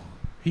know.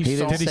 He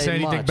didn't Did he say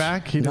anything much.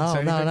 back? He didn't no,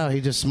 say anything? no.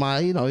 He just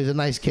smiled. You know, he's a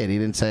nice kid. He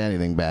didn't say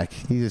anything back.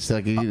 He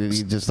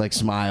just like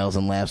smiles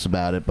and laughs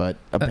about it. But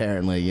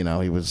apparently, you know,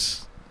 he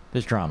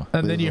There's drama.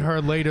 And then you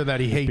heard later that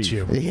he hates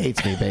you. he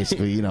hates me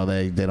basically. You know,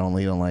 he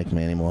don't like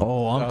me anymore.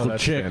 Oh, Uncle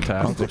that's Chick.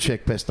 fantastic. Uncle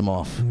Chick pissed him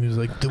off. He was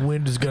like, the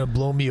wind is going to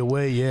blow me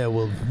away. Yeah,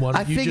 well, why I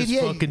don't you figured,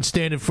 just yeah, fucking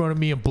stand in front of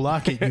me and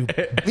block it, you,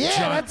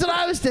 Yeah, that's what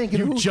I was thinking.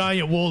 you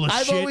giant wall of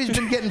I've shit. always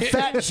been getting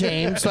fat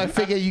shamed, so I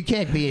figure you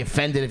can't be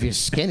offended if you're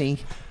skinny.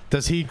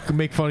 Does he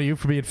make fun of you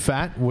for being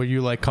fat? Were you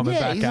like coming Yeah,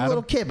 back he's at a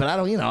little him? kid, but I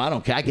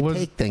don't care. I can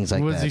take things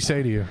like what that. does he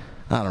say to you?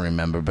 I don't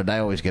remember, but I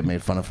always get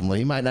made fun of from.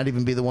 He might not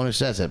even be the one who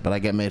says it, but I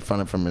get made fun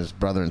of from his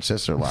brother and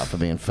sister a lot for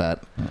being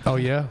fat. Oh,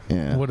 yeah?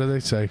 Yeah. What do they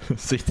say?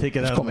 So you take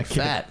it Just out call of me the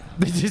kid. fat.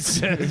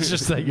 It's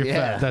just that you're Yeah.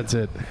 fat. That's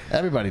it.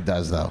 Everybody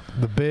does though.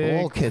 The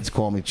big. All kids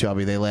call me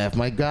chubby. They laugh.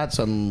 My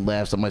godson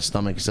laughs at my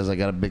stomach. He says I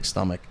got a big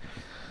stomach.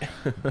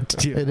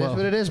 It is well,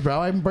 what it is, bro.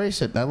 I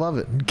embrace it. I love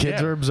it.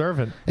 kids Yeah. are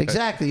observant.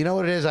 Exactly. You know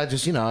what it is? I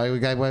just, I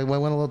went a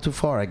little too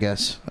far, I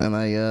guess. And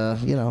I So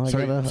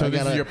this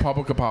gotta. is your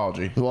public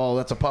apology. Well,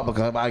 that's a public.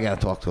 I gotta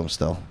talk to him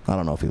still. I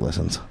don't know if he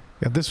listens.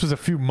 Yeah, this was a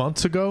few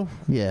months ago,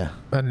 Yeah.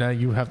 and now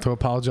you have to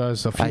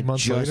apologize a few I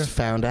months just later.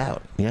 found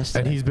out. Yes.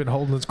 And he's been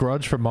holding his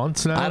grudge for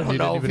months now. I and don't you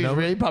know didn't if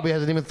even he probably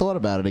hasn't even thought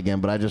about it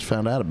again, but I just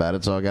found out about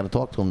it, so I got to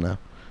talk to him now.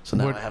 So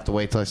now What- I have to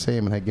wait till I see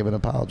him and give an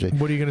apology.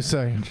 What are you going to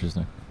say?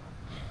 Interesting.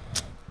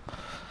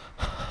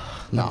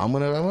 No, I'm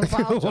gonna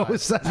apologize. What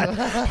was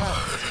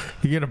that?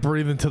 You going to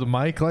breathe into the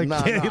mic like No,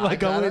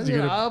 like always?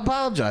 You're gonna, I'll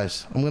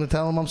apologize. I'm gonna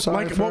tell him I'm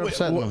sorry Like, for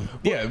upsetting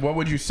him. what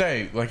would you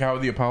say? Like, how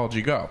would the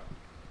apology go?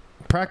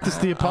 practice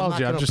the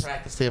apology. I'm I'm not just. gonna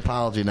practice the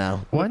apology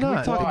now. Why Can we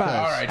not? talk about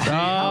All right. see,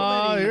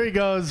 Oh, here he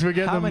goes. We're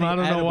getting how him. many I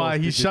don't know why.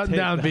 edibles He's did you shutting take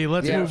down, now? B.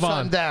 Let's Yeah, move shut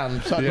on. him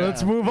down. Shut him Let's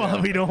down. move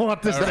on. We don't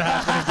want this to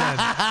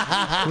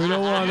happen again. We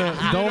don't want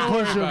to. Don't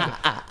push him.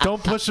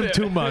 Don't push him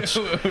too much.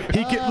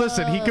 He can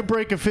listen. He can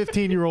break a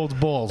 15-year-old's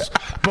balls,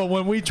 but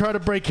when we try to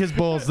break his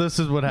balls, this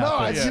is what No,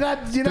 happens. you're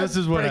not This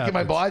is what breaking my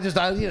happens.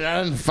 ball.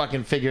 I didn't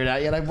fucking figure it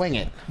out yet. I wing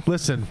it.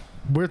 Listen,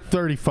 we're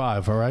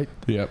 35. All right.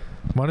 Yep.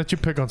 Why don't you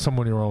pick on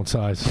someone your own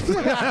size?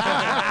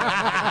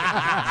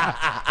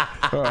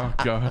 Oh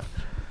God.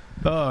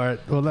 All right.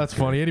 Well, that's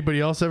funny.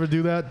 Anybody else ever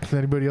do that?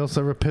 Anybody else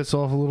ever piss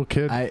off a little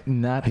kid?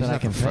 Not He's that I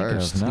not can the think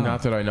first. of. No.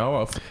 Not that I know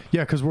of.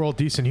 Yeah, because we're all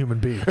decent human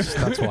beings.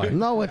 That's why.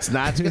 No, it's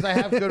not. It's because I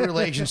have good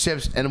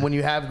relationships, and when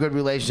you have good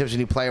relationships and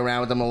you play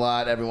around with them a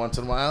lot, every once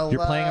in a while,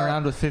 You're playing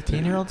around with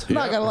 15-year-olds?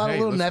 No, I got a lot of Hey,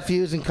 little listen.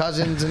 nephews and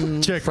cousins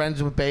and Chick.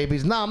 friends with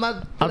babies. No, I'm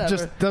not. I'm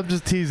Whatever.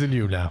 just teasing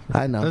you now.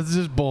 I know. That's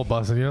just ball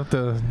busting. You don't have to.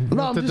 You don't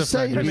No, have I'm to just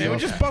defend saying, Hey, man, we're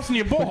yourself. just busting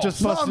your balls.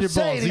 just No, busting I'm your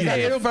saying balls. if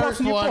Easy. the first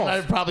Busting your one, balls.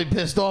 I'd probably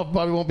pissed off.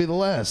 Probably won't be the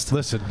last.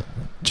 Listen,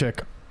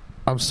 chick,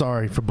 I'm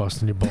sorry for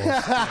busting your balls.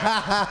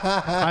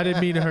 I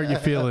didn't mean to hurt your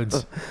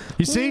feelings.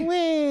 You see?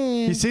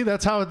 You see?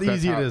 That's how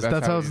easy how- it is. that's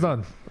That's how how it's easy.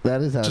 done.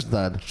 That is how it's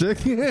done. I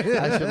should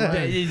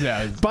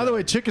learn. By the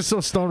way, Chick is so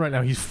stoned right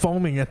now. He's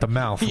foaming at the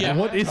mouth. Yeah.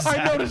 What is that?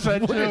 I noticed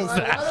that, What too. is Why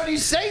that? don't you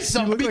say You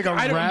something? look like a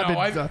I don't know.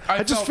 rabid. I I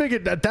just felt-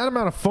 figured that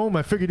amount of foam.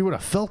 I figured you would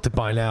have felt it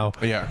by now.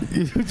 Yeah.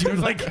 You're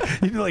like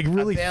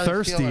really barely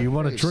thirsty. feel my You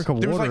want to face. drink a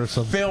There was water or like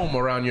something. film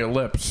around your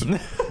lips.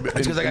 It's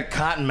because I got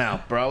cotton mouth,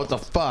 bro. What the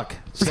fuck?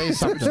 Say It's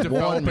something. Warn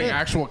developing me.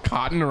 actual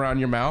cotton around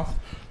your mouth.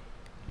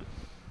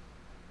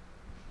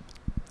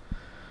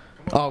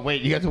 Oh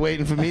wait, you guys are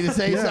waiting for me to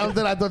say Yeah.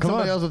 something? I thought Come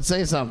somebody on. else would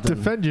say something.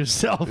 Defend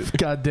yourself.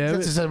 God damn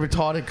This it. is a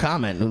retarded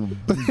comment.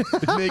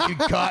 Making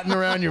cotton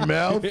around your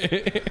mouth.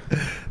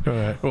 All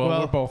right. Well, Well,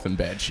 we're both in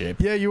bad shape.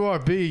 yeah, you are.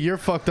 B, you're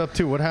fucked up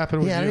too. What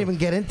happened with Yeah, I you? didn't even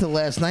get into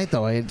last night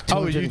though. I had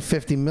Oh, you-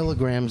 250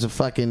 milligrams of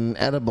fucking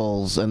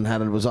edibles and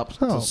had it was up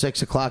Oh. till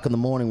 6 o'clock in the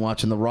morning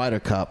watching the Ryder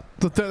Cup.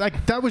 But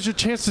like, that was your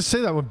chance to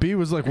say that when B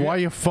was like, "Why are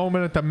you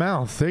foaming at the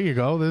mouth?" There you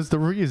go. There's the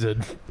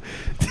reason.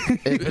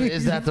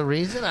 Is that the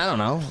reason? I don't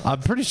know. I'm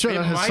pretty sure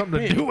that has might something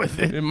be. to do with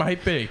it. It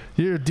might be.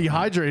 You're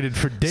dehydrated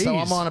for days. So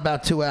I'm on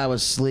about 2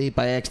 hours sleep.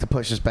 I asked to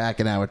push us back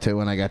an hour or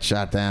two, and I got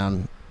shot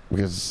down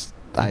because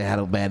I had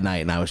a bad night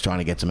and I was trying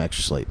to get some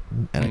extra sleep.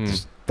 And it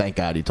just, thank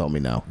God he told me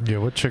no. Yeah,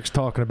 what Chick's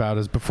talking about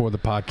is before the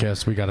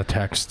podcast, we got a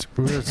text.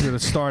 We were going to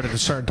start at a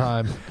certain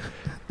time.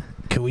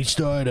 Can can we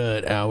start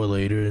an hour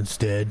later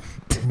instead?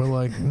 We're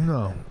like,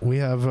 no. We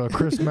have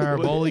Chris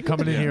Maraboli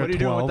coming in here What are at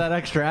you 12. doing with that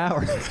extra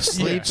hour?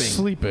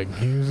 Sleeping.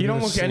 You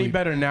don't look any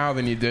better now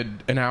than you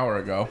did an hour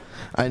ago.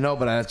 I know,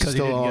 but I 'Cause you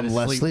still didn't get on his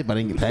less sleep. sleep. I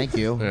didn't. Thank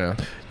you. Yeah.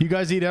 You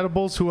guys eat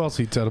edibles? Who else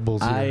eats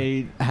edibles here?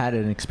 I had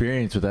an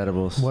experience with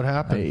edibles. What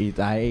happened?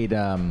 I ate.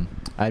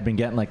 I'd been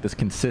getting like this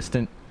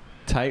consistent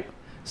type,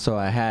 so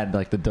I had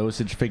like the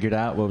dosage figured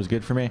out what was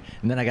good for me,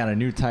 and then I got a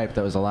new type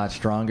that was a lot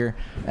stronger,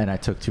 and I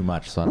took too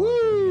much. So I don't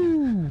like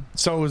doing it.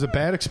 So it was a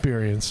bad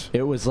experience.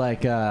 It was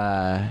like,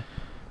 yeah.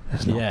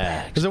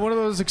 Is it one of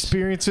those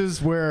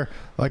experiences where,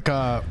 like,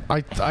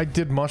 I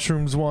did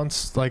mushrooms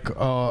once, like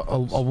a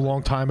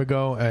long time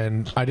ago,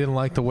 and I didn't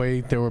like the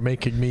way they were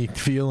making me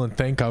feel and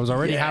think. I was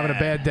already having a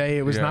bad day.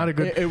 It was not a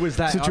good It was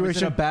that situation. I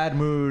was in a bad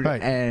mood,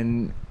 Right.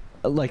 and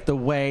like the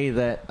way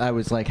that I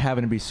was like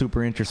having to be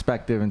super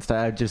introspective and stuff.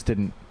 I just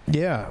didn't.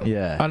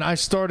 Yeah. And I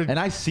started. And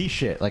I see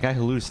shit. Like I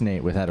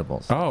hallucinate with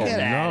edibles. Oh, Get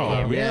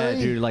outta no. here. Yeah,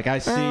 Really? dude. Like I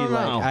see, don't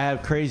like know. I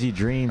have crazy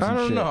dreams. I and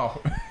don't shit.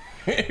 know.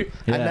 I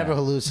Yeah. never It's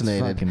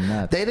hallucinated. fucking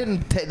nuts. They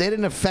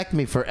didn't affect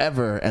me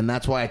forever, and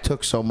that's why I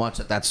took so much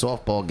at that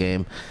softball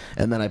game.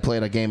 And then I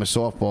played a game of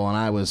softball, and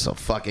I was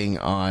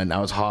I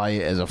was high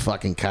as a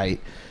fucking kite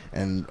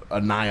and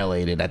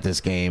annihilated at this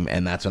game.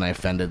 And that's when I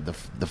offended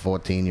the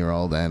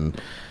 14-year-old, and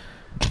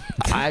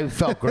I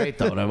felt great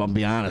though. I'm gonna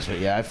be honest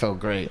with you, I felt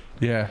great.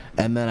 Yeah.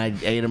 And then I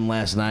ate them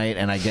last night,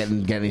 and I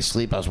didn't get any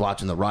sleep. I was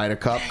watching the Ryder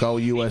Cup. Go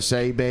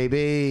USA,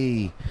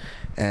 baby!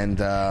 And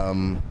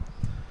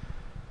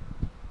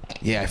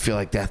yeah, I feel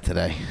like that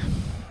today.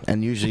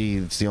 And usually,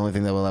 it's the only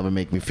thing that will ever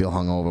make me feel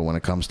hungover when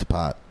it comes to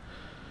pot.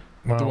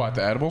 Well, The what?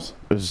 The edibles?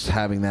 Is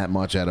having that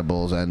much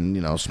edibles and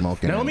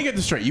smoking. Now let me get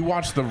this straight. You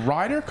watched the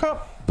Ryder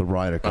Cup? the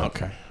Ryder Cup.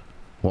 Okay.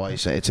 Why you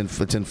say it's in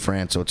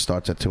France, so it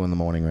starts at 2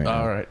 a.m. right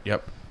now. All right.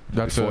 Yep.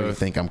 That's Before you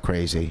think I'm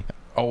crazy,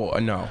 Oh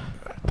no.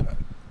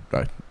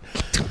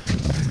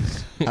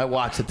 I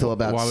watched it till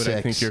about Why would 6.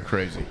 I think you're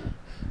crazy?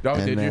 Oh,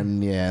 and did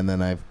then and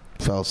then I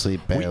fell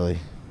asleep barely.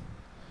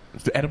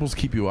 The edibles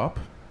keep you up?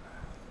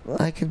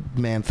 I could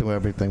man through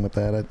everything with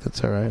that.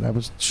 That's all right. I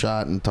was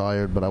shot and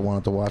tired, but I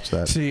wanted to watch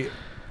that. See,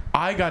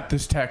 I got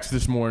this text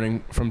this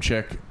morning from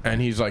Chick, and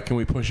he's like, "Can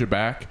we push it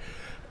back?"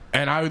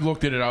 And I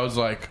looked at it. I was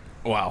like,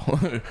 "Wow."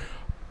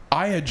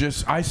 I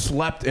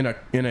slept in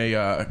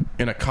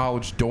a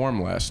college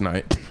dorm last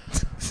night.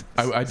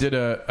 I did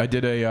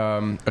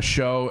a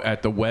show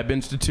at the Webb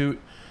Institute.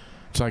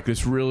 It's like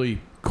this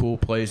really cool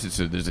place.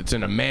 It's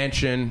in a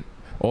mansion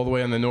all the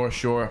way on the North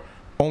Shore.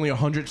 Only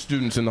 100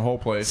 students in the whole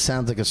place.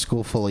 Sounds like a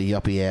school full of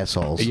yuppie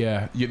assholes.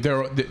 Yeah,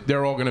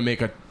 they're all going to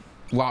make a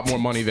lot more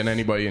money than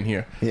anybody in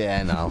here.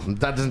 Yeah, I know.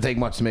 That doesn't take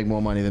much to make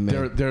more money than me.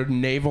 They're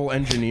naval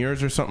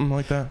engineers or something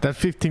like that. that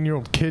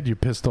 15-year-old kid you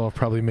pissed off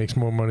probably makes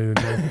more money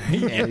than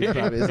you.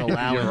 Yeah, his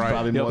allowance You're right.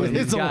 probably more than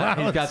He's me.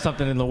 got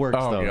something in the works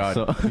Oh though. God!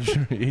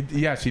 So.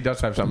 Yes, he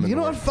does have something. You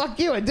know to what? Fuck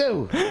you, I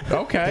do. I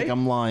Okay, think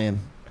I'm lying.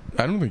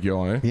 I don't think you're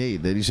lying. Yeah, you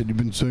did. He said you've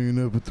been saying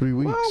that for 3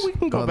 weeks. Well, we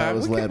can go Oh, back. That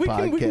was We can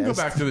go Lad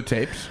back to the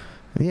tapes.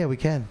 Yeah, we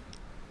can.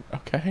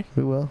 Okay,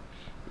 We will.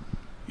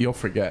 you'll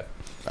forget.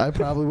 I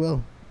probably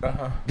will.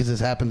 Because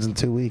this happens in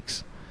 2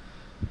 weeks.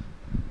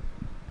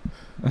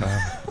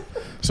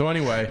 So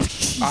anyway,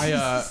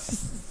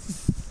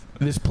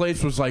 this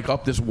place was like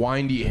up this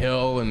windy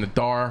hill in the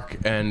dark,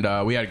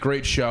 and we had a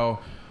great show,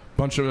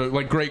 bunch of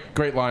like great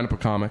lineup of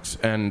comics,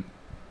 and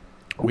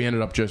we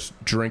ended up just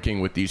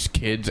drinking with these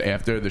kids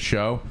after the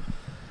show.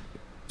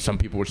 Some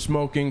people were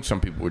smoking,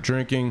 some people were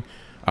drinking.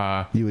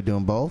 You were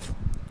doing both?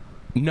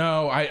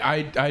 No,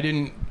 I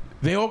didn't.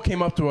 They all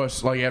came up to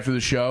us like after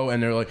the show,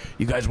 and they're like,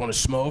 "You guys want to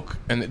smoke?"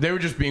 And they were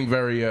just being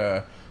very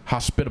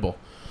hospitable.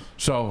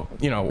 So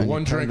And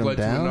one you drink turned led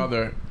them to down?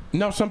 another.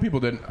 No, some people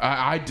didn't.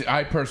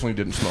 I personally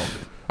didn't smoke.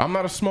 I'm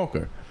not a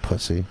smoker.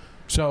 Pussy.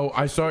 So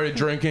I started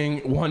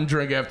drinking one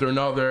drink after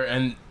another,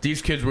 and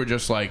these kids were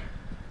just like,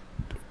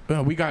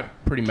 we got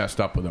pretty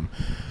messed up with them.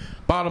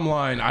 Bottom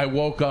line, I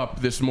woke up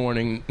this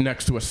morning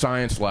next to a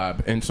science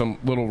lab in some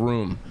little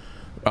room,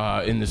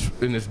 in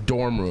this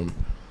dorm room.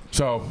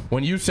 So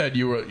when you said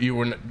you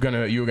were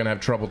gonna have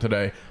trouble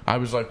today, I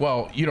was like,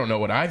 well, you don't know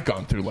what I've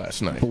gone through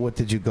last night. But what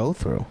did you go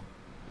through?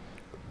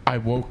 I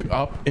woke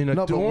up in a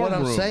No, but dorm what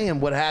I'm room. saying,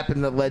 what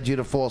happened that led you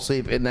to fall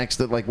asleep next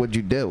to, like, what'd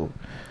you do?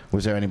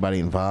 Was there anybody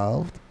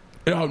involved?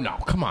 Oh no,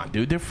 come on,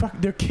 dude.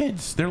 They're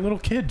kids. They're little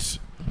kids.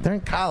 They're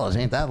in college,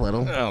 ain't that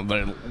little? Oh,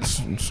 they're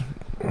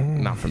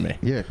not for me.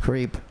 You're a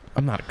creep.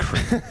 I'm not a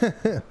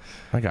creep.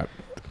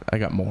 I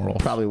got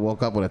morals. Probably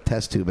woke up with a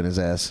test tube in his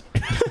ass.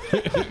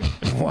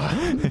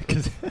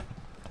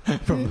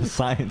 From the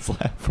science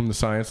lab. From the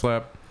science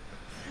lab.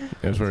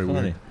 It was very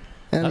Funny. weird.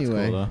 Anyway,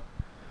 That's cool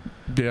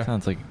though. Yeah,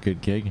 Sounds like a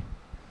good gig.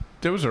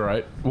 it was all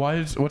right.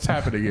 What's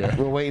happening here?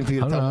 we're waiting for you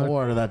to I tell don't know.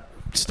 more of that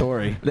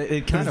story.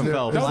 It kind of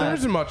fell No, there flat.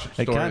 isn't much It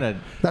story. kind of.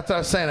 That's what I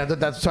was saying. I thought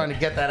that's trying to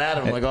get that out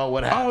of him. Like, oh,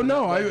 what happened?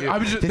 Oh, no, Did I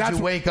was just- Did that's you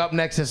what- wake up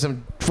next to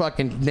some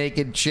fucking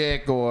naked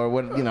chick or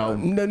what? No,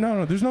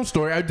 there's no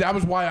story. That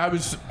was why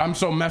I'm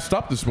so messed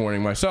up this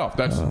morning myself.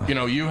 That's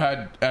you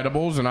had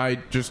edibles and I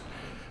just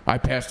I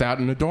passed out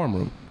in the dorm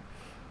room.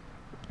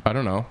 I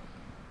don't know.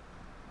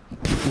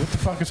 What the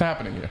fuck is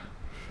happening here?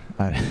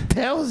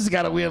 Taylor's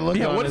got a weird look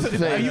on what his is it?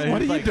 face.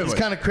 What are you doing? He's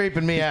kind of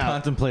creeping me out.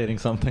 Contemplating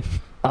something.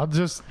 I'm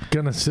just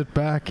gonna sit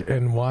back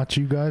and watch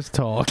you guys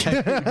talk.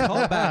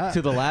 Call back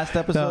to the last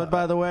episode,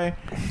 by the way.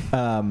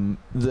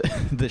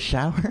 The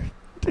shower.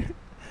 Did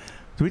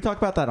we talk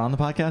about that on the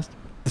podcast?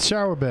 The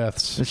shower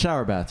baths. The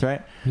shower baths,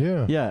 right?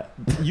 Yeah. Yeah.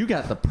 You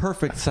got the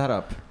perfect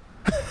setup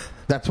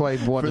That's why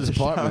he bought for his the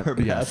apartment. shower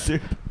bath,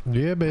 dude.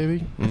 Yeah,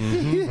 baby.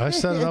 I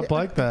set it up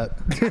like that.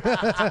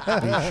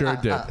 You sure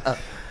did.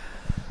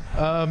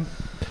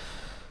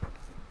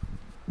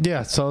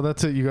 Yeah, so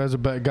that's it. You guys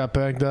got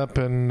bagged up,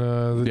 and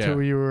the two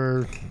of you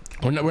were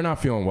We're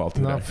not feeling well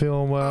today. not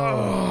feeling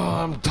well.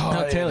 I'm tired.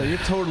 Now, Taylor, you're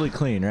totally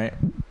clean, right?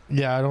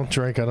 Yeah, I don't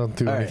drink. I don't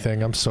do All right.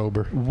 anything. I'm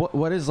sober.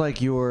 What is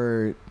like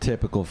your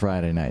typical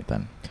Friday night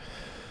then?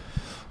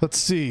 Let's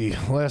see.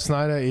 Last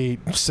night I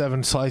ate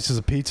 7 slices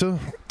of pizza.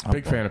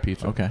 Big fan of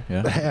pizza. Okay,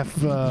 yeah. Half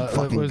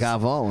Fucking it was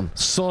Gavone.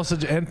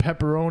 sausage and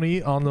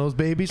pepperoni on those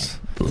babies.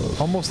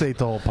 Almost ate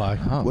the whole pie.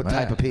 Oh, What man.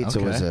 type of pizza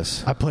Okay. was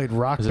this? I played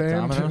Rock Was it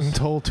Band Domino's?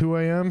 until 2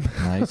 a.m.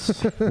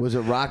 Nice. Was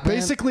it Rock Band?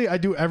 Basically, I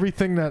do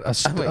everything that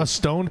a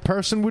stoned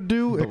person would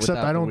do, But except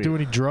without I the don't do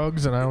weed. any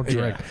drugs and I don't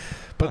drink. Yeah.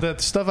 But the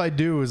stuff I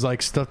do is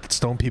like stuff that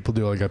stoned people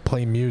do. Like I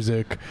play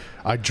music,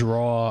 I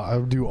draw, I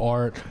do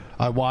art,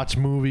 I watch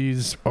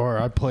movies, or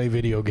I play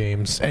video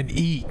games and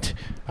eat.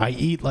 I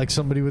eat like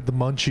somebody with the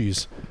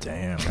munchies.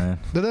 Damn, man.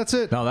 But that's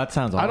it. No, that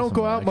sounds awesome. I don't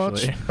go out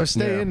actually. much. I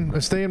stay Yeah. in. I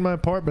stay in my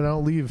apartment. I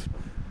don't leave.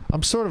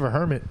 I'm sort of a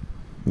hermit,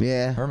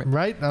 Yeah. Hermit.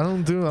 right? I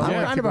don't do. I I'm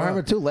don't kind of a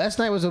hermit too. Last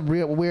night was a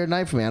real weird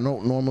night for me. I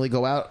don't normally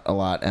go out a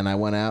lot, and I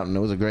went out, and it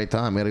was a great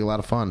time. We had a lot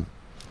of fun.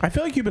 I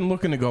feel like you've been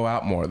looking to go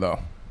out more though.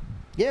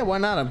 Yeah, why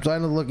not? I'm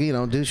trying to look,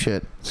 do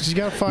shit. You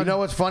gotta find. You know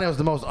what's funny? I was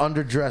the most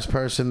underdressed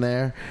person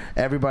there.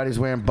 Everybody's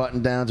wearing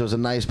button downs. It was a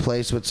nice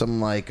place with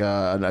some like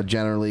a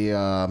generally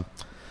I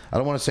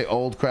don't want to say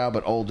old crowd,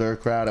 but older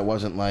crowd. It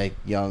wasn't like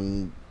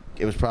young.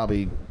 It was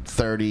probably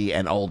 30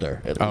 and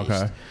older at least.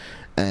 Okay.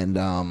 And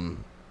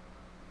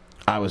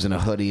I was in a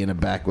hoodie and a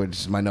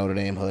backwards, my Notre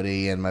Dame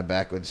hoodie and my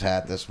backwards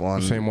hat. This one,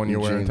 The same one you're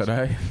wearing jeans.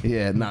 today.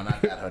 Yeah, no,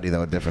 not that hoodie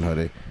though. A different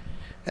hoodie.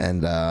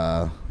 And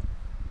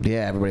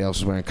yeah, everybody else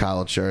was wearing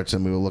collared shirts,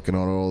 and we were looking at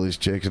all these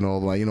chicks and all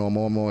the like, all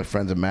my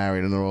friends are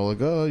married, and they're all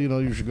like, oh,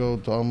 you should go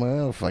talk. I'm like, I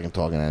don't fucking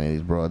talking to any of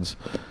these broads.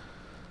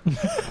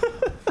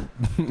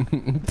 All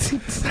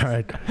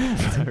right.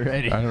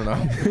 Alrighty. I don't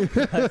know.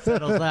 That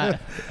settles that.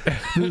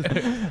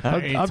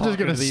 I'm just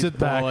gonna sit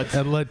back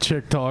and let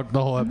Chick talk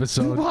the whole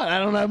episode. What? I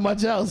don't have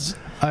much else.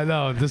 I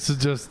know this is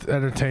just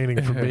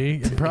entertaining for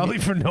me, and probably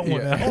for no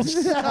one else,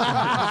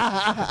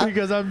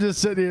 because I'm just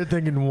sitting here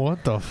thinking,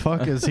 what the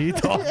fuck is he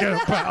talking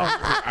about?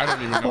 I don't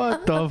even know.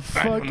 What the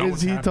fuck know is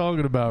what's he happening.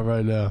 talking about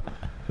right now?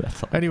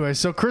 Anyway,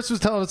 so Chris was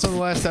telling us on the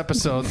last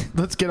episode.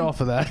 Let's get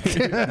off of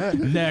that.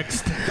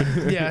 Next.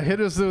 Yeah, hit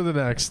us through the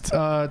next.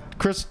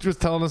 Chris was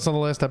telling us on the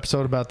last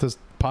episode about this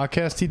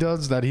podcast he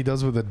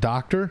does with a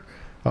doctor.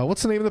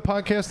 What's the name of the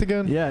podcast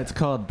again? Yeah, it's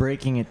called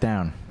Breaking It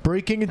Down.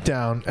 Breaking It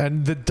Down.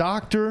 And the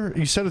doctor,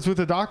 you said it's with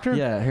a doctor?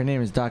 Yeah, her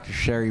name is Dr.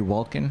 Sherry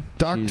Walken.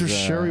 Dr. She's,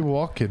 Sherry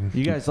Walken.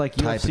 You guys like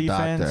Type of UFC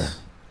doctor. fans?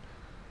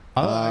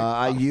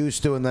 I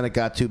used to, and then it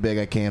got too big.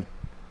 I can't.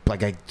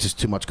 Just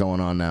too much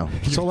going on now.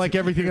 So like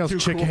everything else,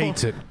 Chick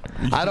hates it.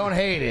 I don't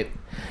hate it.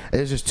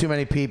 There's just too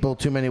many people,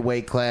 too many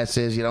weight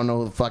classes. You don't know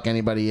who the fuck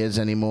anybody is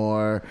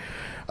anymore.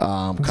 It's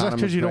not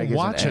because you don't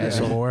watch it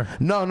anymore.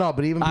 No,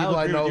 but even people I'll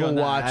I agree know with you who on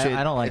that. watch it.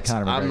 I don't like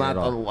Conor I'm McGregor not. at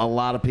all. A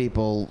lot of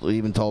people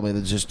even told me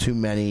there's just too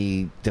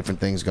many different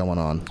things going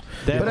on.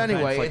 They have But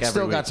anyway, events, like, it's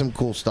still every got week. some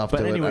cool stuff But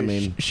to anyway, it. I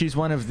mean, she's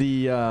one of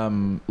the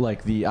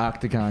the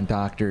Octagon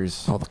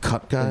doctors. all the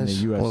cut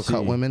guys, in the all the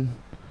cut UFC. women.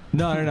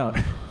 No.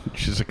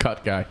 She's a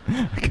cut guy.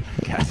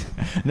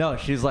 No,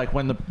 she's like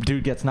when the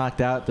dude gets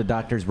knocked out, the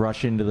doctors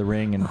rush into the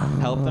ring and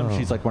help them.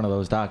 She's like one of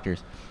those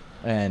doctors.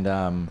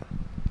 And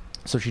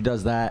so she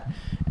does that.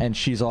 And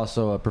she's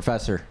also a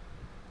professor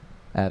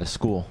at a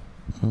school.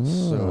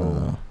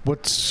 So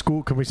What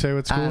school? Can we say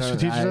what school she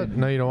teaches at?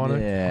 No, you don't want to?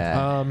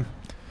 Yeah.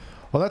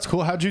 Well, that's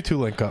cool. How'd you two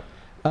link up?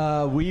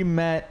 We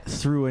met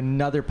through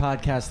another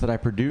podcast that I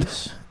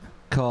produce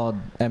called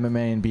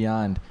MMA and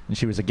Beyond, and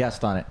she was a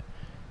guest on it.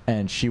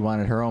 And she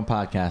wanted her own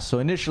podcast. So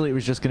initially it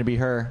was just going to be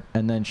her,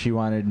 and then she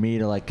wanted me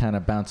to like kind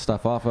of bounce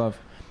stuff off of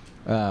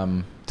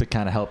to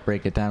kind of help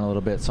break it down a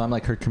little bit. So I'm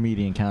like her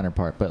comedian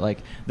counterpart. But like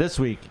this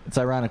week, it's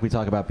ironic we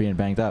talk about being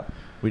banged up.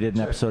 We did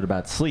an episode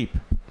about sleep.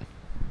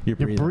 You're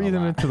breathing a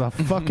lot. into the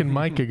fucking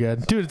mic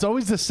again. Dude, it's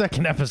always the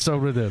second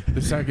episode with him.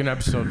 The second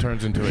episode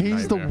turns into a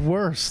He's nightmare. the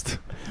worst.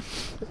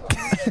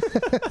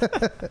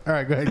 All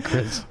right, go ahead,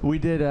 Chris. We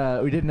did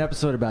an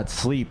episode about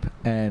sleep,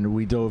 and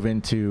we dove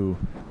into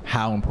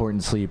how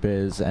important sleep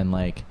is, and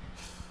like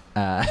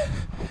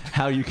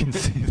how you can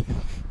see.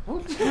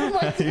 What am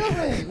I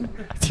doing?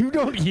 You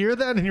don't hear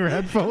that in your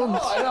headphones?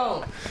 I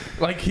don't.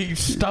 Like he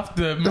stuffed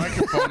the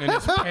microphone in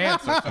his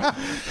pants or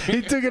something.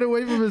 He took it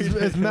away from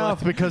his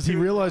mouth because he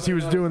realized he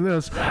was doing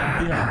this.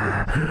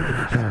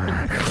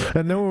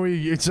 And then when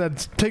we said,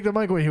 take the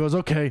mic away, he goes,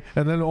 okay.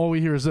 And then all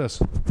we hear is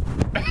this.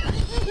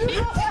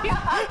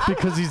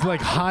 Because he's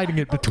like hiding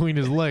it between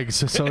his legs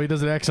so he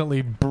doesn't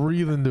accidentally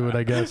breathe into it,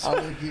 I guess. I'm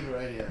going to keep it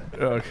right here.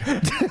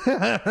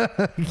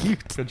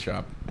 Okay. Good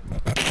job.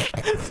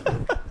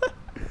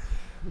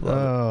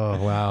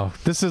 Oh, wow.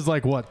 This is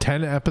like, what,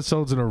 10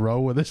 episodes in a row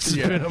where this has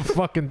been a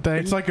fucking thing?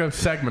 It's like a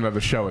segment of the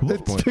show at this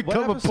It's point.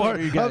 become a part.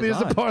 There's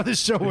a part of the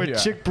show where Yeah.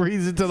 Chick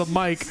breathes into the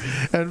mic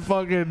and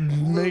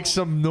fucking makes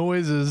some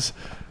noises.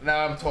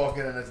 Now I'm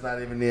talking and it's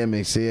not even near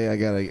me. See, I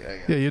gotta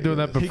Yeah, you're doing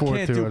that He before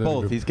can't too. do I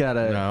both. didn't He's got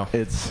to. No.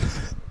 It's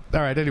All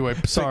right. Anyway,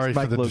 sorry for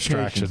mic the locations.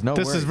 distraction. No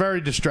This is worries.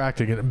 very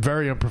distracting and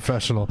very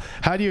unprofessional.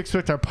 How do you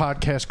expect our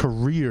podcast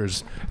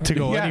careers to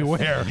go Yes.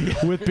 anywhere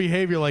with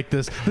behavior like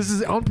this? This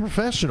is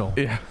unprofessional.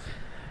 Yeah.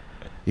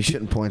 You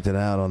shouldn't point it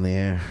out on the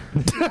air.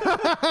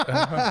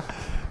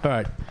 All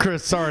right,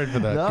 Chris. Sorry for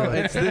that. no. Go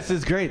ahead. This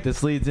is great.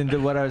 This leads into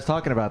what I was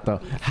talking about, though.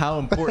 How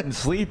important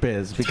sleep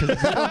is, because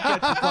if you don't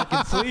get your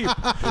fucking sleep,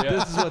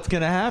 this is what's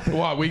gonna happen.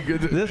 Wow,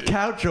 This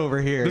couch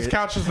over here. This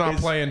couch is not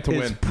playing to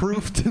is win.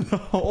 proof to the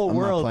whole I'm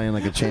not world. playing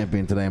like a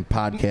champion today. I'm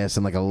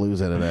podcasting like a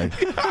loser today.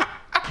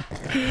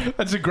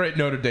 That's a great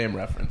Notre Dame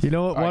reference. You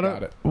know what? I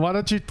got it. Why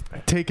don't you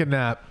take a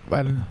nap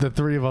and the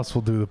three of us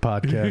will do the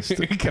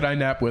podcast? Can I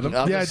nap with him?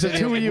 I'll Yeah, just the sit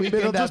two here of you. weekend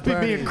It'll just be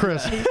at me and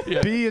Bernie's.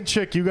 Chris. B and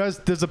Chick, you guys.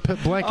 There's a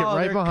blanket Oh,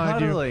 right they're behind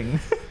cuddling.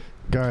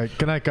 you. All right.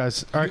 Good night,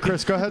 guys. All right,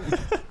 Chris, go ahead.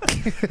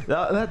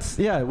 That's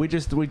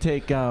We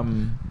take.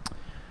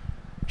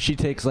 She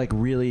takes like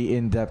really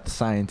in-depth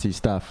sciencey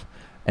stuff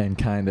and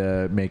kind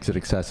of makes it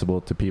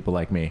accessible to people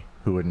like me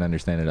who wouldn't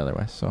understand it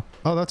otherwise. So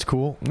Oh, that's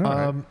cool. All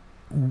right.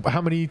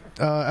 How many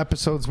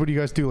episodes? What do you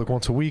guys do? Like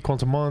once a week,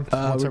 once a month,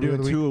 once we're every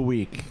doing other 2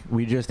 week? a week.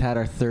 We just had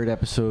our 3rd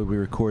episode. We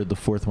record the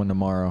 4th one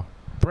tomorrow.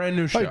 Brand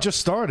new show. Oh, you just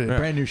started.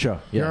 Brand new show.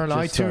 You're Yeah,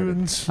 on just started.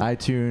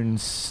 iTunes.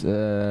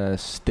 iTunes,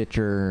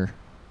 Stitcher,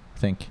 I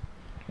think,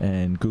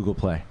 and Google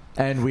Play.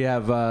 And we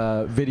have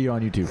video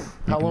on YouTube. You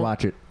How can long-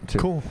 watch it too.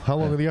 Cool. How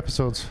long Yeah. are the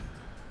episodes?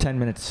 10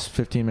 minutes,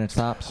 15 minutes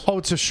tops. Oh,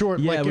 it's a short,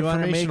 Yeah, like we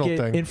want to make informational it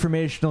thing.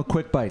 informational,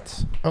 quick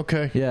bites.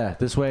 Okay. Yeah,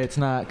 this way it's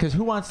not because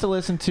who wants to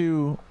listen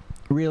to?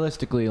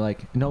 Realistically,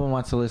 like no one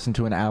wants to listen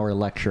to an hour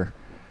lecture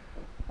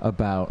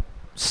about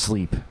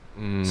sleep.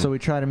 So we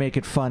try to make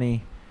it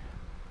funny.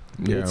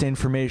 Yeah. It's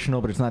informational,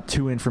 but it's not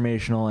too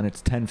informational, and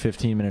it's 10,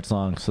 15 minutes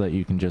long so that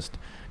you can just...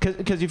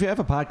 Because if you have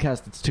a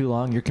podcast that's too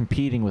long, you're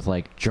competing with,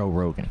 like, Joe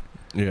Rogan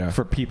Yeah.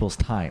 for people's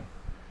time.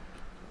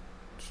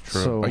 It's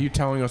true. So- Are you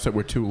telling us that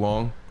we're too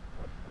long?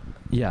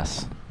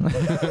 Yes.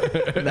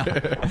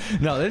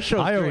 no, this show's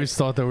I great. always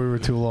thought that we were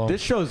too long.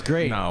 This show's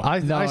great. No. I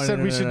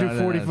said we should do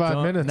 45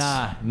 Don't- minutes.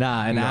 Nah,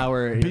 an No.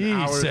 hour. B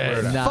hours said.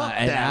 later. Nah, Fuck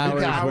an that. hour.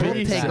 We got- is we'll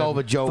great. take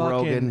over Joe Fucking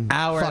Rogan.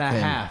 Hour Fuck and a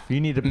him. half.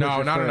 You need to push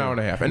No, it not an further. hour and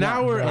a half. An No,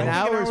 hour. An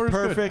hour is good.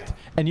 perfect.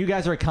 And you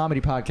guys are a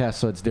comedy podcast,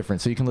 so it's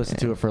different. So you can listen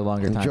to it for a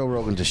longer And time. Joe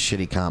Rogan's a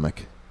shitty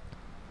comic.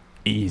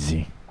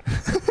 Easy.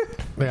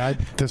 Yeah, I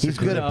disagree. He's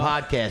good No. at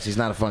podcasts. He's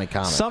not a funny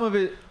comic. Some of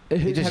it.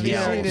 just Have you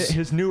seen yells. it?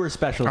 His newer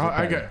specials? are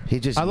I better. got. He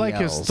just I like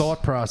his yells.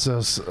 thought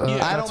process. I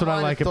That's don't what I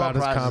mind like his about thought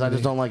his process. comedy. I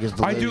just don't like his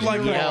I do delivery.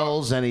 like He it.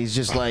 yells, and he's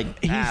just like,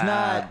 He's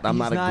not. I'm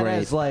not he's a great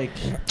as like.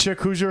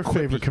 Chick, who's your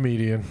favorite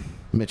comedian?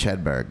 Mitch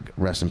Hedberg.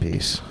 Rest in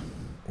peace.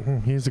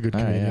 He's a good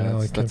All right, comedian. yeah, I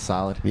like him. that's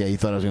solid. Yeah, you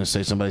thought I was going to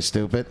say somebody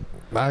stupid?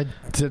 I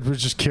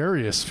was just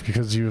curious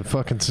because you're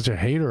fucking such a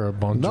hater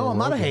on No, Joe I'm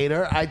not a Rogan.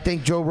 hater. I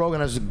think Joe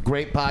Rogan has a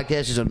great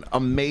podcast. He's an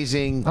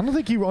amazing. I don't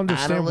think you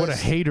understand what a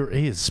Analyst. hater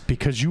is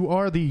because you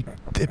are the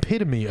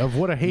epitome of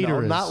what a hater No,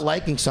 is. not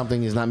liking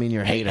something does not mean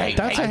you're a hater.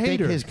 That's a I think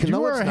hater. You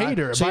no, are it's a not.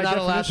 hater So by you're not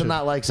allowed to definition.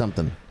 not like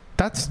something.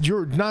 That's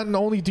your. Not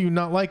only do you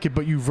not like it,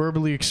 but you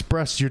verbally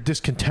express your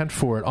discontent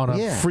for it on a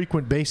Yeah.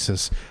 frequent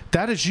basis.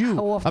 That is How you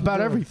often about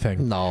do I-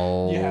 everything.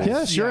 No.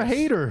 Yes, you're a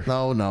hater.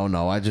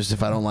 No. I just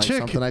if I don't like Chick,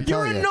 something, I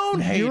tell you.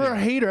 You're a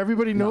hater.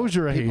 Everybody knows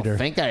you're a People hater.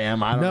 think I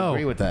am. I don't No.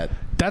 agree with that.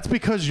 That's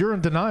because you're in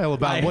denial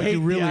about I what hate you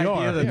the really idea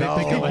are. that they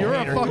think I'm a You're a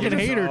hater. fucking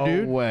hater, No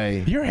dude.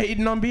 way. You're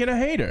hating on being a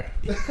hater.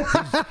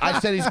 I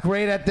said he's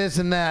great at this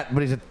and that,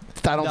 but I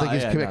don't think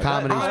his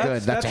comedy is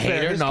good. That's a fair.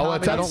 hater. His No,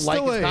 it's I comedy- don't like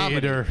Still his a comedy.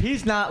 hater.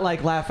 He's not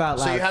like laugh out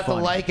loud. So you have to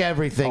funny. like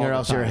everything, All or the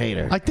else you're a time.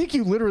 hater. I think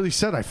you literally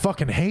said I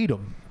fucking hate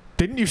him.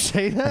 Didn't you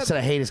say I that? said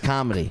I hate his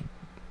comedy.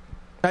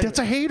 That's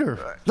a hater.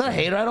 It's not a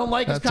hater. I don't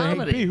like his That's a hate.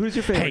 comedy. B, who's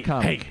your favorite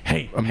comic?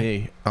 hey.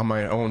 Me on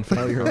my own.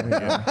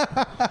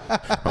 Yeah.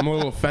 I'm a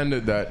little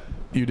offended that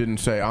you didn't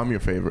say I'm your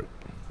favorite.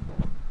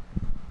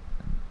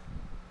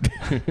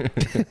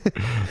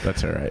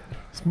 That's all right.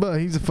 But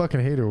he's a fucking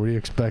hater. What do you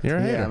expect? You're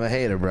a hater. Yeah, I'm a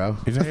hater, bro.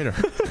 He's a hater.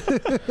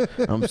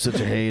 I'm such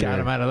a hater. Got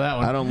him out of that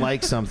one. I don't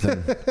like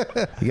something.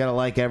 You gotta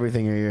like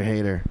everything, or you're a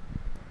hater.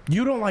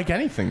 You don't like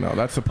anything though.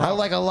 That's the I problem.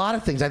 like a lot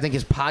of things. I think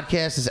his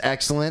podcast is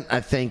excellent. I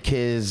think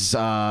his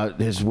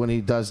when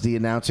he does the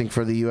announcing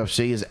for the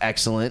UFC is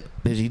excellent.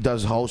 He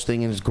does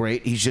hosting and is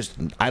great. He's just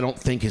I don't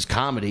think his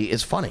comedy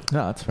is funny.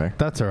 No, that's fair.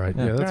 That's all right.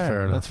 Yeah, that's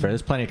fair enough. That's fair.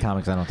 There's plenty of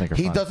comics I don't think are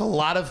He funny. does a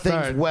lot of things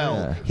Right, well.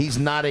 yeah. He's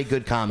not a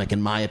good comic,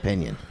 in my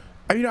opinion.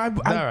 All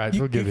right,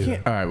 we'll give you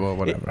that. All right, well,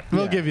 whatever.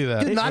 We'll give you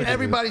that. Dude, not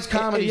everybody's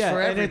comedy yeah,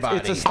 for and everybody.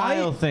 It's a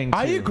style thing.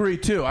 I too. agree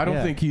too. I don't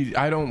Yeah. think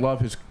I don't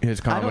love his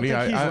comedy.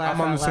 I don't think he's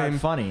I'm on the same.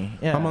 funny.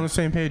 Yeah. I'm on the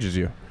same page as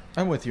you.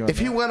 I'm with you. On If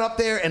he went up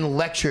there and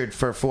lectured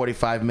for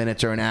 45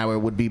 minutes or an hour, it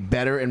would be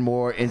better and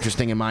more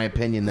interesting, in my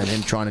opinion, than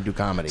him trying to do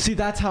comedy. See,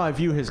 that's how I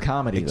view his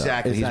comedy.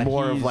 Exactly. Though, He's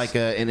more of like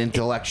an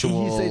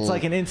intellectual. It's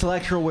like an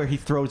intellectual where he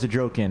throws a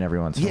joke in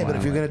every once in a while. Yeah, but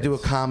if you're going to do a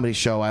comedy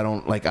show, I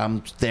don't like.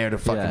 I'm there to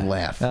fucking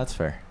laugh. That's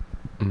fair.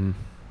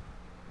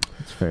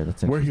 That's fair.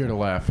 That's We're here to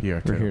laugh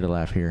here. We're too. here to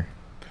laugh here.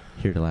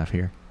 Here to laugh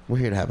here. We're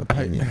here to have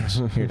opinions.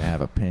 Here to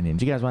have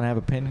opinions. You guys want to have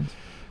opinions?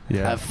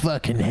 Yeah.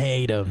 fucking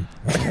hate them.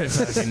 I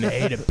fucking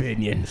hate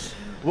opinions.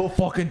 We'll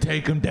fucking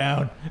take them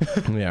down.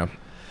 Yeah.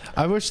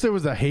 I wish there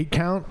was a hate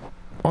count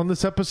on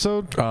this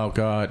episode Oh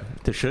God.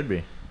 There should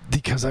be.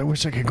 because I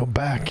wish I could go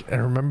back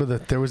and remember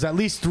that there was at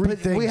least 3 But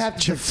things. we have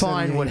to Chick said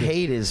define he what hated.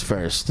 hate is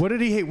first. What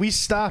did he hate? We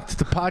stopped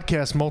the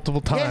podcast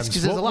multiple times. Yes,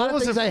 because there's a What lot of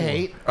was things it I for?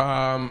 hate.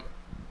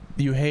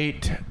 You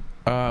hate.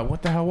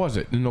 What the hell was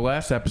it? In the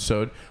last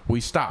episode,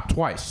 we stopped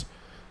twice.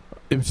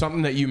 It was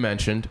something that you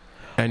mentioned,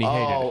 and he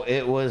Oh, hated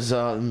it was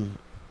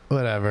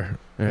Whatever.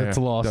 it. It's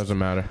lost. Doesn't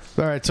matter.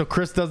 All right, so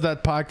Chris does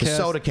that podcast.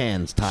 soda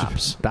cans,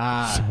 tops.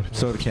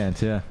 Soda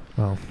cans, yeah.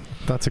 Well,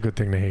 that's a good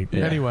thing to hate.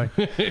 Yeah. Anyway,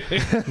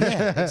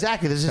 Yeah,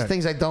 exactly. There's just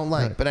things I don't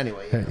like. But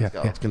anyway, let's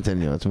go. Let's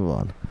continue. Let's move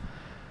on.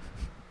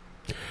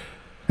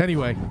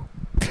 anyway.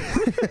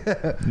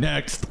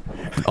 Next.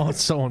 Oh,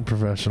 it's so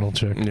unprofessional,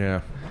 chick.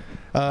 Yeah.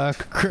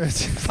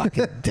 Chris,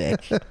 Fucking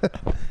dick.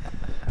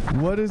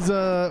 what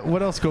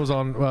else goes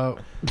on?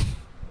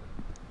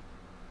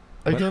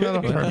 Are you doing that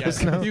on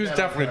purpose now? He was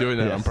definitely doing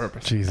that on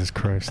purpose. Jesus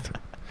Christ.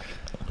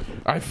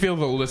 I feel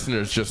the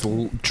listeners just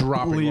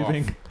dropping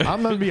Leaving. off.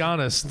 I'm going to be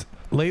honest.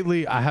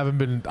 Lately, I haven't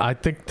been. I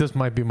think this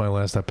might be my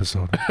last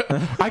episode.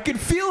 I could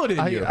feel it in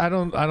you. I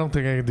don't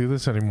think I can do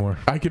this anymore.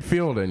 I could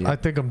feel it in you. I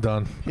think I'm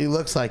done. He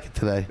looks like it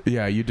today.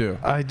 Yeah, you do.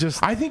 I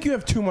think you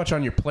have too much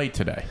on your plate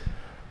today.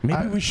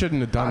 Maybe we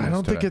shouldn't have done this I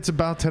don't think today. it's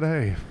about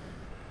today.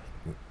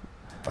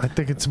 I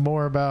think it's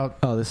more about.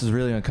 Oh, this is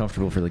really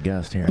uncomfortable for the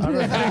guest here.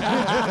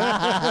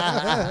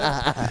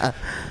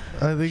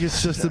 I think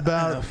it's just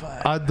about.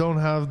 I don't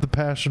have the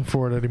passion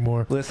for it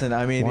anymore. Listen,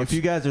 I mean, if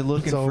you guys are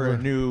looking it's for over. a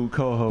new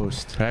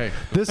co-host, Hey.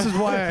 This is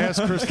why I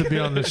asked Chris to be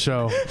on the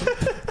show.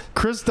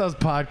 Chris does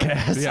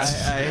podcasts. Yeah.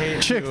 I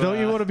hate Chick, don't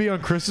you want to be on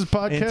Chris's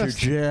podcast?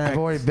 interject. I've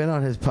already been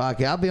on his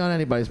podcast. I'll be on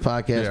anybody's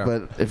podcast, Yeah.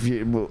 but if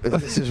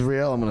this is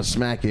real, I'm gonna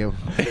smack you.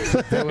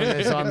 Doing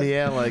this on the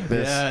air like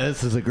this. Yeah,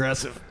 this is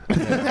aggressive. We're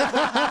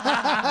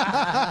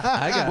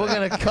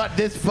gonna cut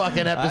this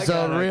fucking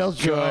episode real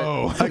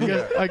short.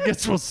 I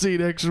guess we'll see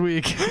next week.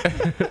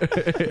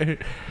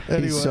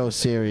 Anyway. He's so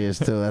serious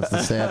too. That's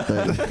the sad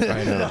thing.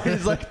 I know.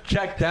 He's like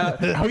checked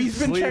out. Oh, he's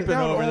been checked Sleeping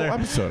out over the whole there.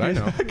 episode. I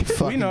know. We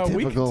Fucking know. We can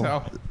typical.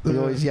 tell. He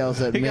always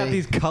yells at He me. got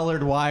these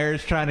colored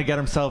wires trying to get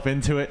himself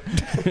into it.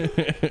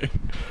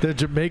 They're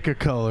Jamaica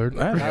colored.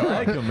 I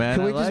like him, man.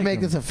 Can we I just like make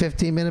him. this a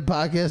 15-minute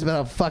podcast about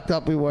how fucked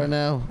up we were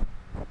now?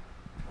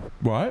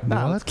 What?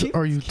 Nah, What let's keep-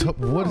 are you? let's keep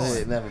What is?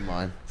 Hey, never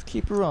mind. Let's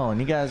keep it rolling.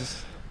 You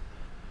guys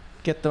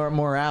get the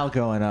morale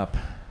going up.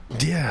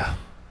 Yeah.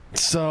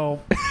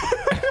 So,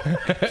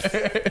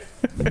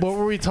 what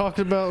were we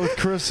talking about with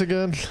Chris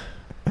again?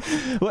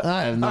 What?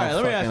 I have no all right,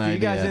 let me ask you. fucking You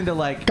guys idea. into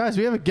like Guys,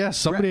 we have a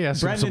guest. Somebody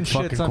asked him Brendan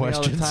some shits fucking on me all the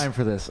questions. time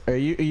for this. Are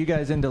you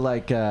guys into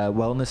like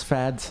wellness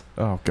fads?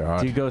 Oh,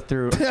 God. Do you go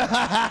through?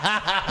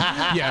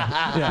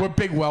 Yeah. We're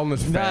big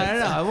wellness No,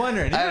 fans. I'm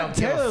wondering. I don't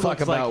give a Taylor fuck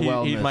looks like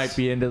about he wellness. might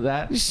be into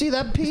that. You see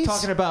that piece? He's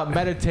talking about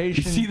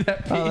meditation. You see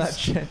that all that piece?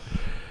 shit.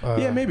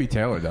 Yeah, maybe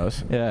Taylor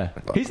does. Yeah,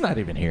 he's not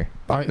even here.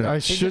 I He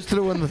should. just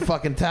threw in the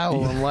fucking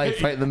towel in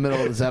life right in the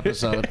middle of this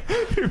episode.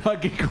 You're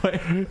fucking quit.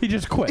 He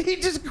just quit. He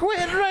just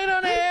quit right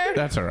on air.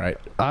 That's all right.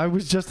 I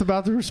was just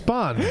about to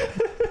respond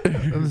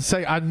and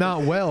say I'm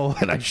not well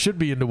and I should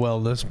be into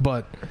wellness,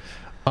 but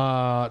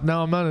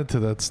no, I'm not into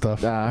that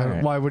stuff. all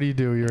right. Why? What do you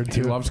do? You're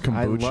into He loves kombucha.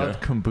 I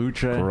love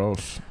kombucha.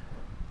 Gross.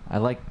 I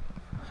like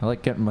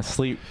getting my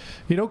sleep.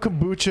 You know,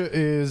 kombucha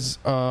is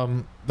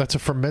that's a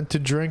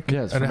fermented drink.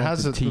 Yeah, it's and it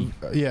has a fermented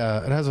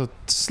it has a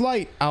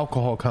slight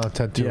alcohol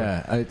content to it.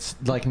 Yeah, it's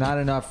like not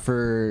enough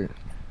for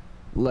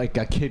like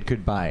a kid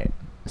could buy it.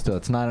 Still,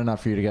 it's not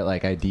enough for you to get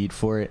like ID'd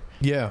for it.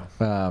 Yeah.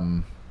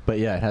 But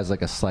yeah, it has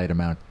like a slight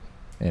amount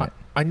in it.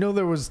 I know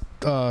there was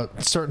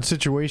certain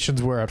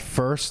situations where at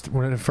first,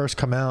 when it first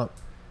come out,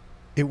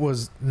 it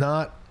was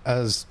not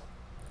as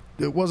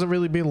it wasn't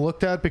really being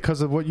looked at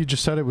because of what you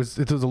just said. It was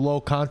a low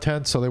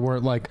content, so they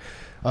weren't like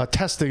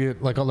testing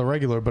it like on the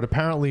regular. But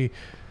apparently,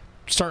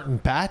 certain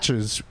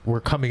batches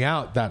were coming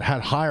out that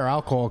had higher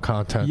alcohol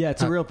content. Yeah,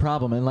 it's a real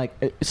problem. And like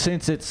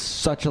since it's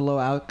such a low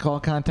alcohol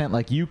content,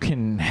 like you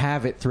can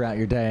have it throughout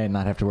your day and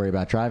not have to worry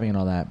about driving and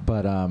all that.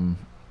 But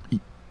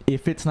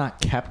if it's not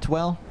kept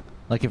well,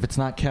 like if it's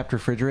not kept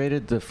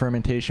refrigerated, the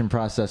fermentation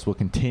process will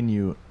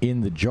continue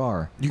in the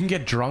jar. You can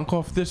get drunk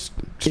off this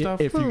stuff?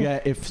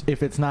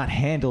 If it's not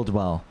handled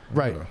well,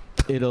 Right.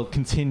 it'll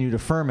continue to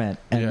ferment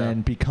and Yeah.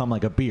 then become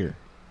like a beer.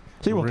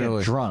 So you won't Really?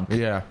 get drunk.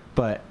 Yeah.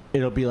 But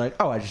it'll be like,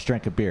 oh, I just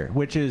drank a beer,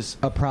 which is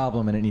a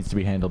problem, and it needs to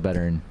be handled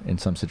better in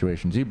some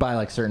situations. You buy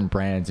like certain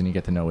brands, and you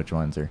get to know which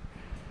ones are.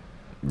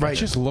 Right.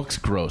 It just looks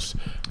gross.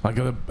 Like,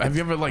 have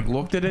you ever like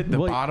looked at it? The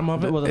bottom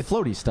of it? Well, the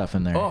floaty stuff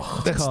in there.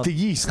 Oh, That's the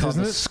yeast,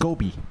 isn't it?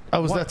 SCOBY.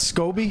 Oh, is that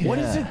SCOBY? What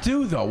does it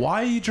do though?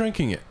 Why are you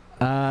drinking it?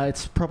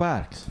 It's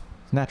probiotics.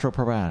 It's natural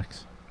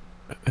probiotics.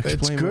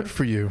 It's good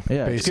for you.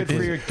 Yeah, basically. it's good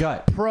for your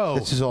gut. Pro,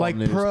 This is all like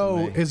news to pro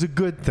me. is a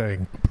good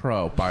thing.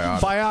 Probiotics.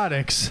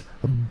 Biotics,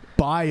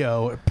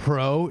 bio,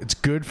 pro. It's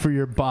good for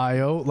your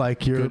bio,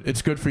 like your.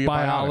 It's good for your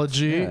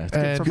biology, Yeah, it's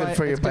and good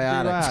for your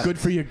biotics. It's good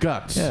for your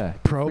guts. Yeah.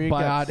 good for your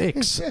guts.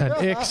 probiotics,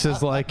 and X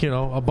is like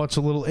a bunch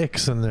of little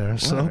X in there.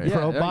 So Right.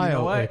 Yeah, you know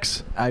probio what?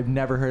 X. I've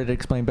never heard it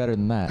explained better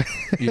than that.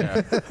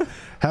 Yeah.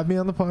 Have me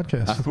on the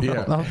podcast.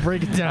 Yeah. I'll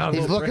break it down.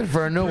 He's looking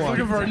for a new one.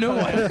 Looking for a new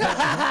one.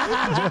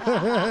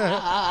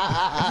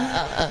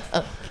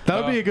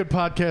 That would be a good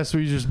podcast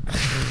where you just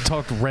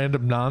talk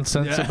random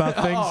nonsense about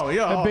things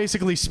and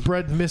basically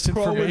spread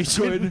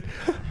misinformation.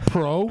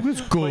 Pro is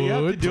good. But you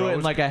have to do it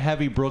in like a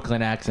heavy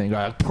Brooklyn accent. You go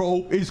like,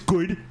 pro is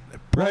good.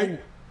 Right.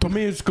 To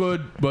me, it's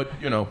good, but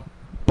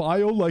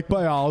Bio like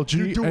biology.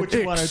 You do and what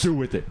you X. want to do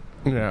with it.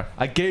 Yeah.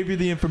 I gave you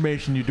the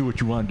information. You do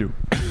what you want to do.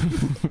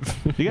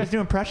 You guys do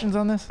impressions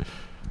on this?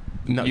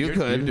 No, You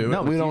could. You do it.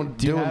 No. We do you- don't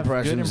do you do have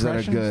impressions good that are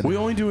impressions? good. We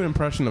only do an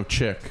impression of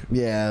Chick.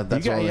 Yeah,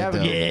 that's You got- all you they have do.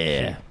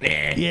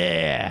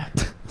 a-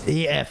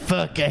 Yeah,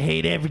 fuck, I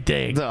hate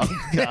everything. Oh,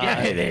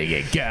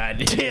 God. God.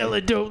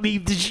 Taylor, don't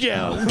leave the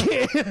show.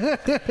 You're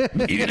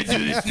going to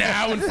do this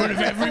now in front of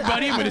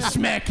everybody? I'm going to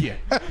smack you.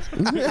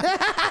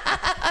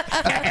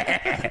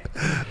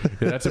 Yeah,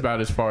 that's about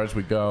as far as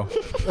we go.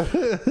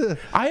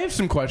 I have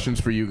some questions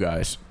for you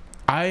guys.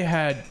 I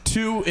had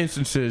 2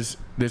 instances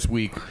this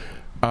week,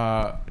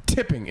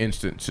 tipping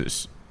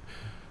instances.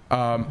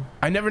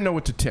 I never know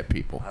what to tip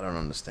people. I don't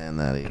understand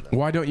that either.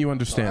 Why don't you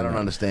understand? I don't that?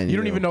 understand You you.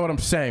 don't even know what I'm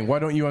saying. Why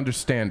don't you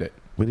understand it?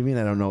 What do you mean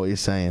I don't know what you're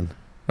saying?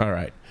 All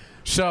right.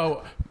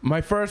 So my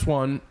first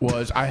one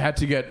was I had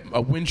to get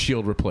a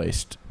windshield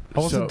replaced. I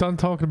wasn't done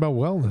talking about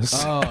wellness.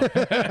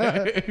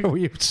 Were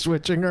you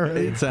switching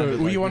already?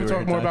 You want to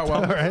talk more about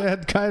All wellness? right, I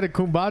had kind of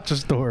Kumbacha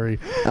story.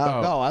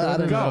 No, I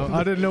didn't know.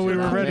 I didn't know we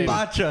were ready.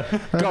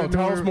 Go,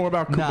 tell us more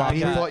about Kumbaya. He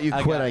thought you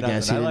quit, I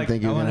guess. He didn't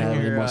think you were going to have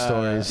any more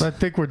stories. I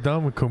think we're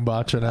done with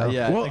Kumbacha now.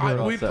 Yeah. Well,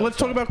 let's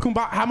talk about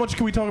Kumbaya. How much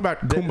can we talk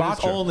about There's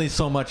Kumbacha? only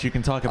so much you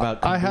can talk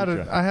about. I had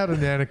kombucha.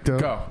 an anecdote.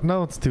 Go.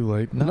 No, it's too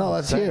late. No,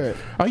 let's hear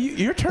it.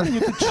 You're turning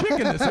into Chick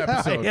in this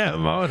episode. Yeah,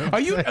 man. Are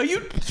you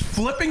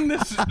flipping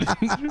this?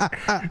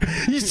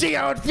 You see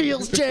how it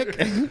feels, Chick?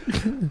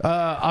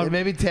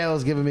 Maybe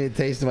Taylor's giving me a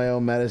taste of my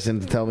own medicine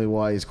to tell me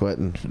why he's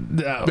quitting.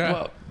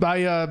 Well,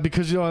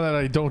 because you know that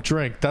I don't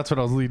drink. That's what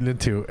I was leading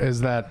into.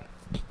 Is that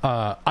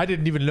I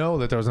didn't even know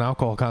that there was an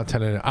alcohol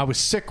content in it. I was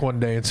sick one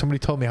day, and somebody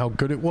told me how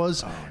good it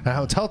was and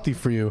how it's healthy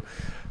for you.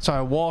 So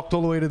I walked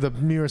all the way to the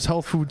nearest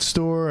health food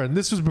store, and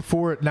this was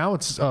before it. Now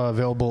it's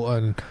available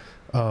on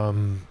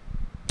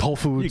Whole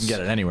Foods. You can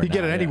get it anywhere You get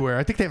now, it yeah. anywhere.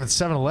 I think they have it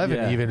 7-Eleven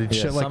Yeah. even and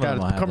Yeah, shit like some of that. them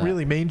It's will have become that.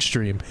 really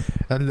mainstream,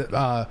 and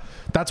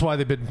that's why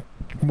they've been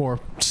more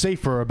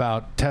safer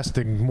about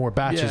testing more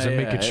batches and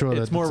making sure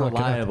that it's more not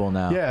gonna- reliable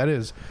now. Yeah, it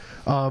is.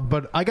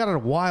 But I got it a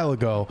while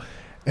ago,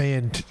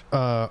 and I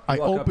Walk up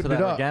to opened that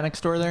it up. organic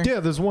store there. Yeah,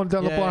 there's one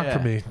down the Yeah, block yeah.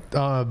 from me.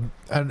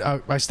 And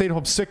I stayed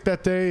home sick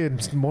that day,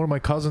 and one of my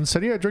cousins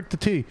said, "Yeah, drink the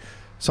tea."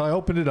 So I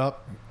opened it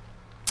up,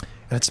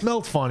 and it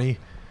smelled funny.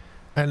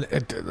 And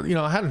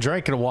I hadn't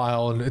drank in a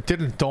while, and it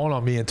didn't dawn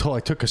on me until I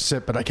took a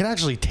sip. But I could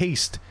actually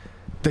taste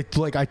that.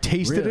 Like I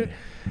tasted Really? it,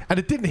 and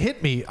it didn't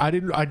hit me. I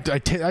didn't.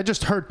 I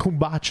just heard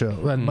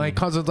kombucha, and my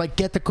cousin's like,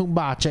 "Get the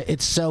kombucha.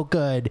 It's so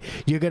good.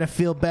 You're gonna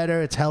feel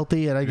better. It's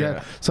healthy." And I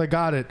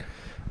got it.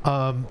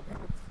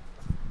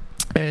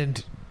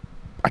 And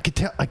I could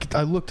tell.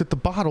 I looked at the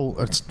bottle.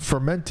 It's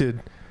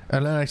fermented.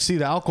 And then I see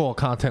the alcohol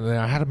content in there.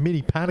 I had a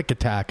mini panic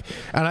attack.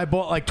 And I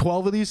bought like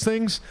 12 of these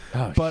things.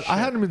 But I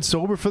hadn't been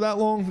sober for that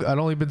long. I'd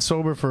only been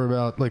sober for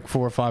about like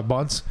 4 or 5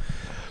 months.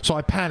 So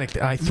I panicked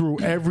and I threw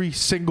every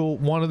single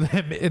one of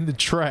them in the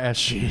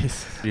trash.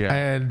 Yeah.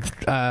 And,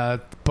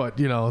 but,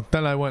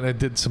 then I went and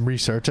did some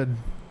research. And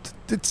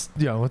it's,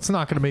 it's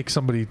not going to make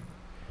somebody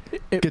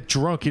get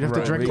drunk. You'd have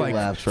to drink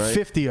Relapse, like right?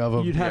 50 of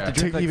them You'd have to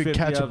drink like even 50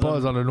 catch a of them.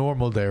 buzz on a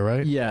normal day,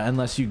 right? Yeah,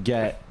 unless you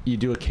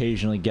do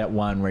occasionally get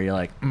one where you're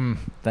like,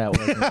 that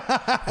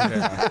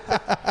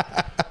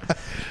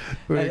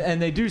wasn't. And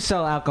they do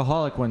sell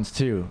alcoholic ones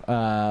too.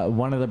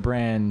 One of the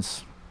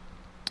brands,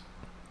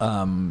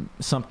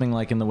 something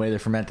like in the way they're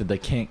fermented, they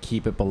can't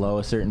keep it below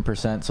a certain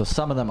percent. So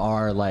some of them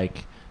are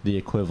like the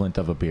equivalent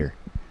of a beer.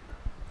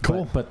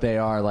 Cool. But they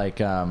are like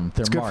they're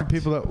It's good marked. for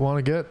people that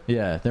want to get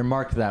Yeah, they're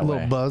marked that a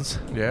little way. buzz.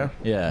 Yeah.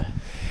 Yeah.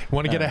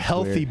 Want to get a That's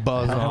healthy weird.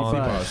 buzz A healthy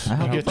on. buzz. A You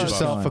healthy get buzz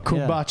yourself a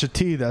going. kombucha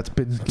tea that's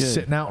been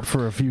sitting out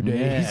for a few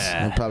days.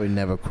 Yeah. That probably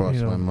never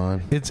crossed my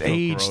mind. It's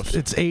aged. gross.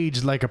 It's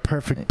aged like a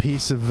perfect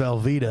piece of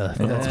Velveeta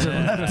that's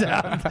been left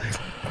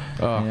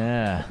out.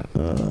 Yeah.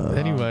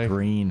 Anyway,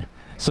 Green.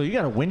 So you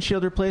got a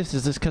windshield replaced?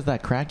 Is this because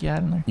that crack you had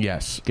in there?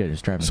 Yes. Good,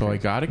 just driving. So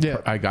crazy.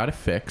 I got it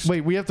fixed. Wait,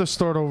 we have to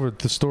start over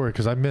the story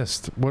because I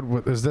missed.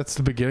 What is that's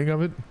the beginning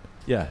of it?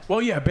 Yeah. Well,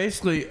 yeah.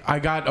 Basically, I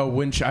got a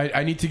windshield.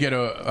 I need to get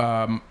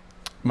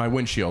my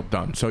windshield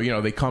done. So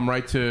they come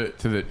right to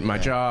my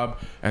job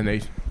and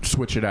they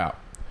switch it out.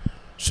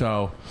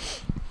 So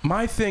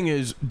my thing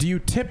is, do you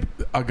tip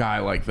a guy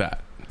like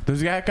that?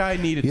 Does that guy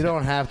need a tip? You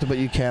don't have to, but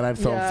you can. I'd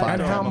throw him $5.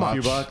 And how much?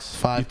 A few bucks.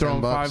 $5, You throw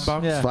him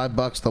 $10. $5? Yeah.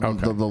 $5,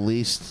 Okay. the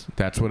least.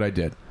 That's what I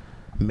did.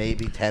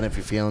 Maybe 10 if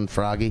you're feeling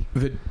froggy.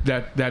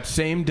 That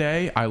same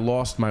day, I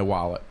lost my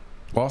wallet.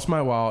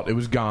 It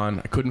was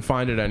gone. I couldn't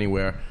find it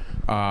anywhere.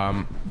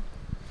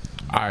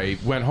 I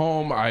went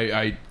home.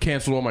 I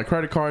canceled all my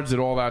credit cards, did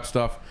all that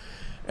stuff.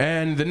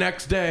 And the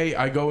next day,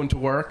 I go into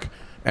work,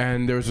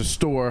 and there's a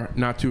store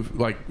not too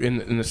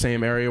in the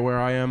same area where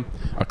I am,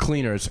 a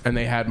Cleaners, and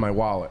they had my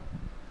wallet.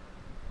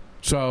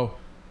 So,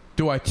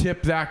 do I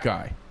tip that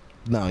guy?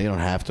 No, you don't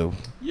have to.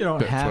 You don't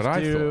That's have what I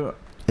to. thought.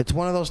 It's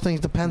one of those things.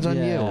 Depends on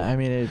Yeah, you. I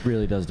mean, it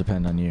really does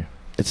depend on you.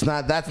 It's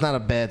not. That's not a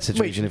bad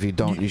situation if you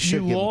don't. You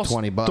should give him lost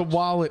 $20. the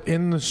wallet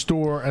in the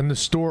store, and the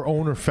store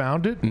owner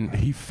found it And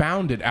he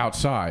found it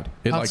outside.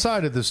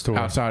 outside of the store.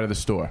 Outside of the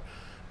store.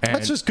 And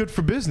That's just good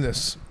for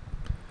business.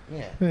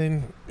 Yeah. I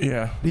mean,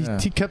 yeah.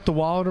 he kept the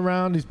wallet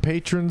around. His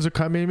patrons are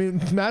coming. I mean,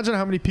 imagine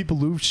how many people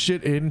lose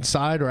shit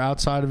inside or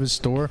outside of his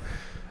store.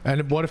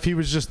 And what if he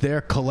was just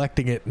there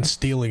collecting it and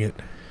stealing it?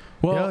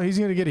 Well, he's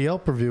going to get a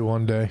Yelp review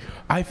one day.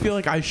 I feel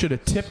like I should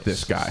have tipped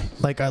this guy.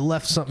 Like, I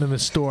left something in the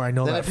store. I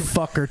know Then that if you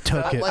fucker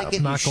took felt it. like it,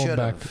 I'm not you going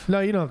back. should've. No,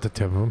 you don't have to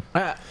tip him.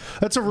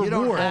 That's a You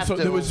don't reward. have Also,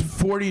 to. there was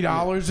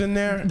 $40 in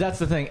there, That's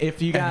the thing. If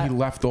you got, and he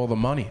left all the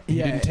money. He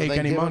Yeah, didn't take Then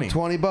any give him money.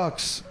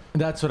 $20.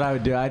 that's what I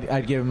would do.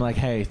 I'd give him like,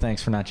 hey,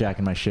 thanks for not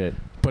jacking my shit.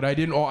 But I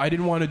didn't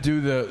want to do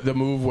the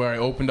move where I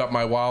opened up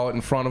my wallet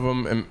in front of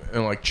him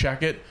and like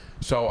check it.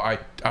 So I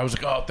was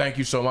like, oh, thank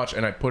you so much,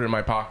 and I put it in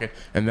my pocket,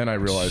 and then I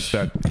realized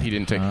that he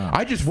didn't take.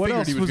 I just What figured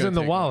else he was gonna in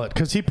the take wallet?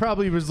 Because he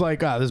probably was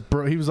like,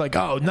 he was like,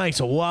 oh, nice,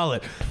 a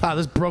wallet.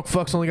 This broke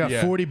fuck's only got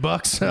Yeah.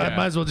 $40. I Yeah.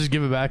 might as well just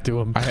give it back to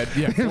him. I had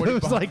There 40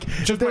 was bucks. like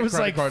Just there my was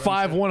credit like cards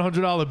 5 and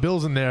 $100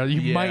 bills in there. You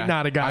Yeah. might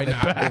not have gotten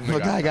it I back. know.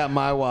 If a guy got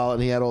my wallet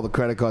and he had all the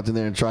credit cards in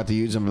there and tried to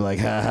use them, be like,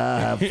 ha ha,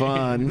 have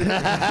fun.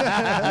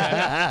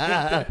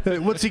 Hey,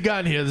 what's he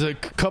got in here? There's a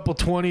couple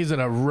 20s and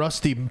a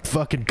rusty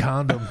fucking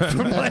condom.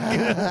 From like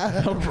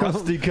a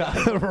rusty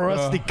condom.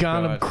 rusty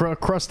condom. God.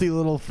 Crusty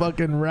little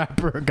fucking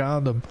wrapper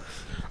condom.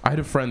 I had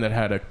a friend that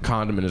had a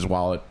condom in his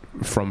wallet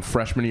from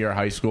freshman year of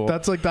high school.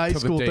 That's like the high till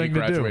school the day thing he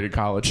to do. graduated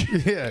college.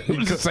 Yeah. It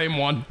was the same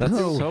one. That's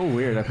so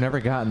weird. I've never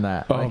gotten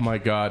that. Oh my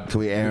god. Can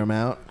we air him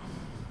out?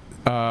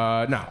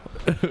 No.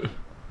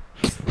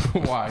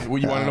 Why? Well,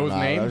 you want to know his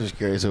I name? was just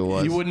curious who it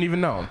was. You wouldn't even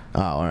know him.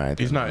 Oh, all right.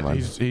 He's Never not.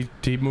 mind.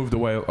 He moved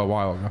away a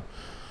while ago.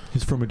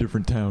 He's from a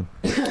different town.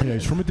 Yeah,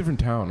 he's from a different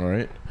town, all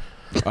right?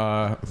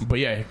 But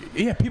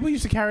yeah, people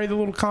used to carry the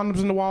little condoms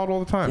in the wallet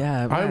all the time.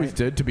 Yeah, I always right.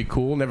 did to be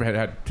cool. Never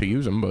had to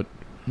use them, but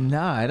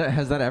Nah,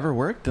 has that ever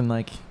worked in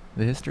like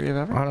the history of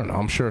ever? I don't know.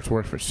 I'm sure it's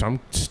worked for some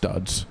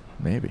studs.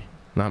 Maybe.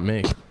 Not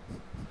me.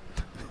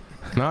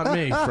 Not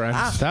me,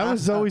 friends. That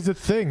was always a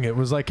thing. It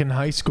was like in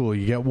high school.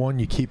 You get one,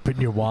 you keep it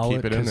in your wallet.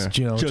 Keep it in 'cause, there.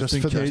 You know, Just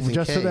in case.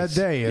 just for that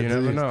day. You It's-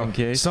 never it's- know. In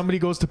case. Somebody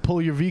goes to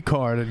pull your V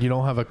card and you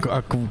don't have a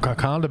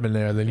condom in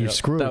there, then you're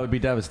screwed. That would be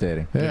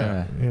devastating.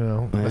 yeah, you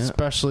know, Yeah.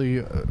 especially.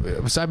 I mean, I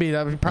probably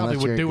Unless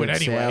you're would a do it good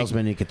anyway.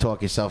 Salesman, you could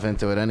talk yourself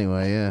into it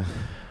anyway. Yeah.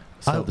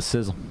 Sell the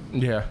sizzle.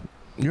 Yeah.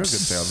 You're a good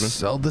salesman.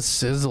 Sell the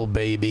sizzle,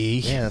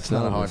 baby. Yeah, that's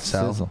not a hard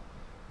sell. Sizzle.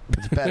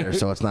 It's better,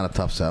 so it's not a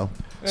tough sell.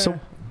 So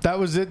that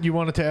was it. You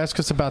wanted to ask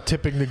us about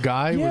tipping the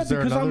guy? Yeah, was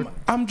there because another?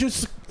 I'm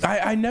just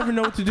I never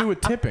know what to do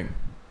with tipping.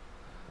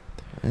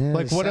 Yeah,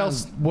 Like it what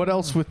sounds- else? What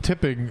else with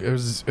tipping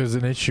is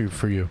an issue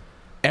for you?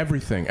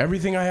 Everything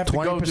I have to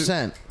go to.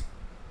 20%.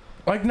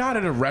 Like not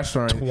at a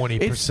restaurant.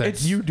 20%.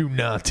 It's You do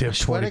not tip 20%.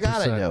 swear to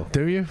God I do.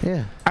 Do you?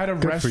 Yeah. at a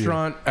Good for you.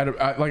 restaurant.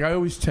 Like I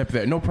always tip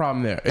there. No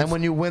problem there. And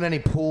when you win any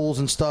pools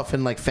and stuff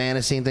in like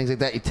fantasy and things like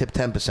that, you tip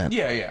 10%.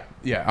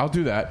 Yeah, I'll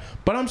do that.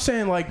 But I'm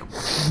saying like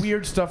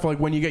weird stuff, like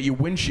when you get your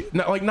windshield,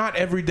 not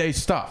everyday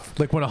stuff.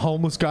 Like when a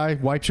homeless guy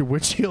wipes your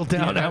windshield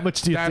down, Yeah, how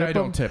much do you that tip I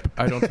don't him? tip.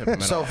 I don't tip them.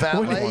 At So all.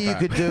 valet, you that.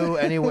 could do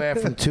anywhere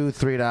from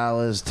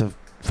 $2-3 to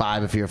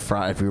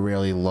 $5 if you're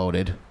really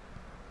loaded.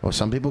 Or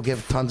some people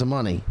give tons of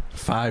money.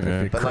 5 Yeah.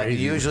 if you're But like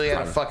crazy. usually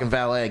at a fucking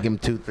valet, I give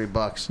them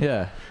 $2-3.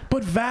 Yeah.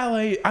 But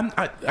valet,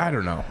 I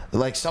don't know.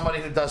 Like somebody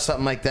who does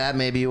something like that,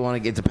 maybe you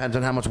want to. It depends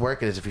on how much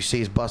work it is. If you see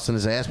he's busting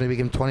his ass, maybe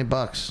give him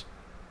 $20.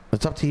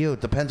 It's up to you.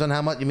 It depends on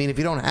how much. I mean, if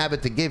you don't have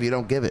it to give, you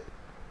don't give it.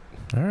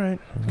 All right.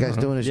 The guy's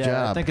doing his Yeah,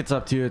 job. I think it's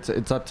up to you.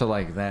 It's up to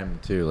like them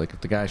too. Like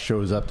if the guy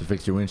shows up to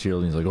fix your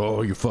windshield and he's like,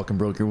 "Oh, you fucking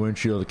broke your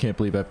windshield. I can't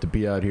believe I have to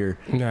be out here."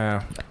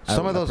 Nah.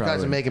 Some of those guys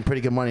probably- are making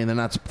pretty good money, and they're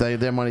not.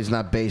 Their money's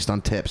not based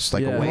on tips.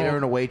 Like Yeah. a waiter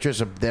and a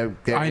waitress, their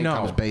I income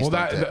know. is based Well,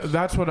 on tips.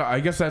 that's what I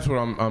guess that's what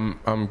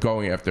I'm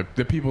going after.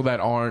 The people that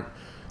aren't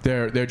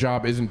their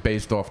job isn't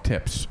based off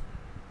tips.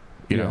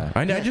 You know,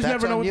 I just That's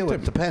never know on what you. to It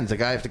tip. depends.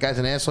 If the guy's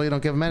an asshole, you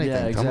don't give him anything.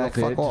 Yeah, Tell him to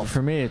exactly. fuck off.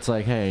 For me, it's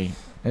like, hey,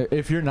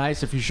 If you're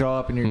nice, if you show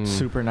up and you're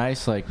super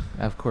nice, like,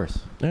 of course.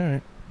 All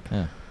right.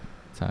 Yeah,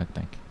 that's how I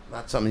think.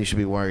 Not something you should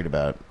be worried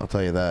about. I'll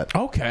tell you that.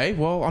 Okay.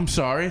 Well, I'm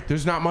sorry.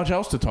 There's not much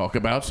else to talk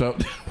about. So,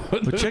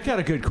 But Chick had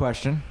a good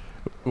question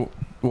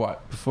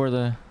what? before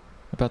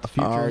about the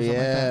future. Oh or something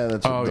yeah,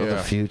 like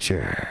that's the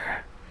future.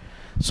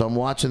 So I'm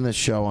watching this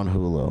show on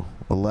Hulu,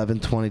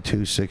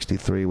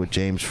 11/22/63 with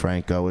James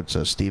Franco. It's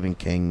a Stephen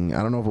King.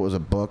 I don't know if it was a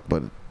book,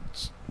 but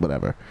it's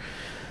whatever.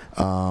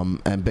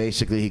 And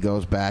basically, he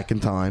goes back in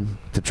time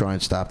to try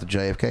and stop the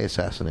JFK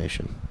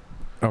assassination.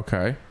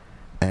 Okay.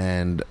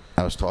 And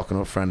I was talking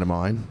to a friend of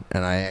mine,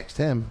 and I asked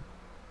him,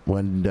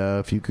 "When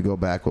if you could go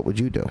back, what would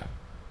you do?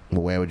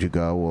 Well, where would you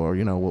go, or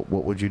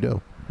what would you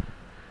do?"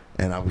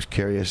 And I was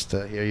curious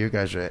to hear your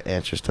guys'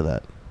 answers to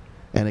that.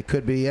 And it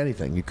could be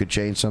anything. You could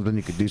change something.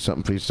 You could do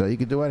something for yourself. You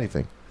could do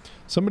anything.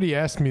 Somebody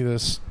asked me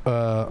this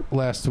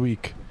last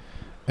week,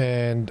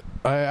 and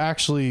I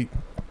actually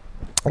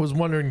was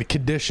wondering the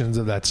conditions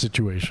of that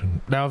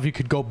situation. Now, if you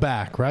could go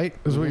back, right,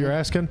 is what you're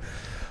asking?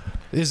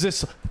 Is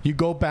this you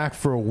go back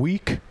for a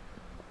week,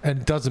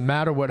 and it doesn't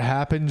matter what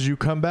happens, you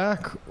come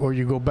back, or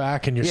you go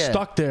back and you're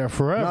stuck there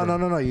forever?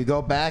 No. You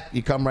go back.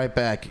 You come right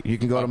back. You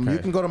can go to. You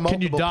can go to multiple.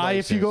 Can you die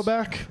places. if you go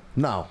back?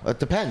 No, it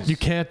depends. You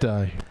can't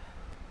die.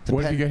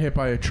 What if you get hit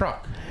by a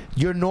truck?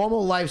 Your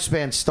normal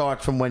lifespan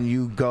starts from when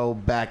you go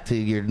back to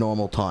your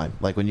normal time,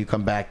 like when you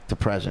come back to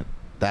present.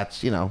 That's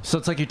So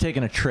it's like you're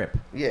taking a trip.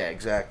 Yeah,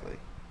 exactly.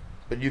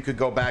 But you could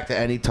go back to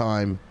any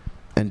time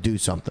and do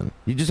something.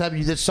 You just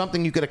there's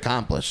something you could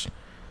accomplish.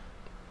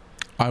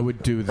 I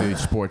would do the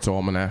Sports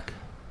Almanac,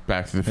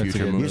 Back to the That's a Future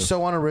good movie. You're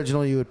so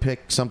unoriginal. You would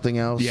pick something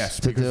else. Yes,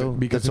 to because do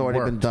because that's it already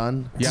been worked.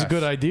 done. It's Yes. a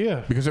good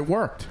idea. Because it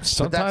worked. But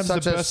Sometimes that's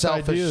such the a best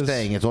selfish ideas.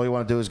 thing. It's all you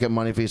want to do is get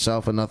money for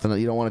yourself and nothing.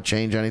 You don't want to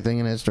change anything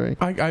in history.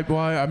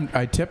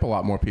 I tip a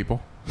lot more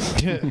people.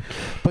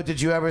 But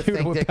did you ever You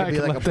think went there could back be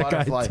and like a let that guy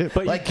butterfly? tip.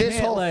 But you Like this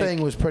can't, whole like-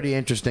 thing was pretty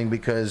interesting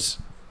because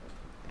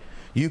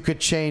you could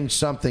change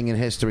something in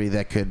history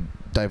that could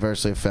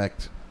diversely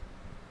affect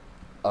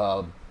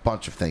a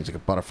bunch of things, like a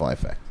butterfly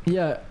effect.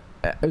 Yeah.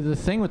 The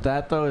thing with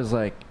that though is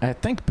like I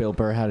think Bill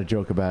Burr had a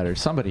joke about it, or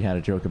somebody had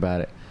a joke about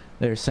it.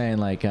 They're saying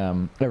like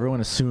everyone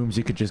assumes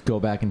you could just go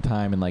back in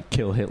time and like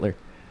kill Hitler,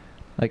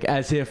 like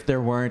as if there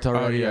weren't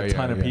already a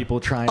ton of people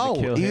trying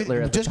to kill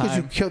Hitler at just the because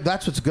you time. kill.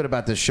 That's what's good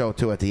about this show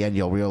too. At the end,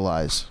 you'll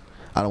realize.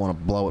 I don't want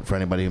to blow it for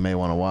anybody who may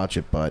want to watch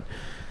it, but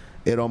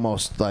it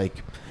almost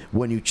like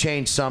when you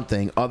change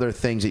something, other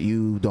things that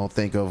you don't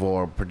think of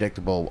or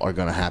predictable are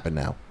going to happen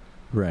now.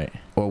 Right.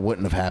 Or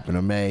wouldn't have happened,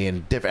 or may,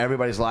 and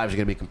everybody's lives are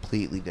going to be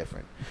completely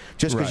different.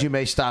 Just because Right. you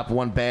may stop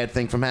one bad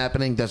thing from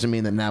happening doesn't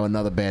mean that now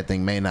another bad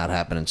thing may not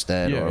happen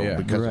instead. Yeah, or yeah.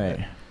 because of it.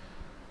 Right.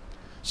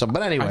 So,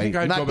 but anyway, I think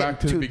I'd not go back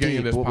to getting the too beginning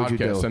of deep, this what would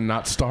you podcast do? and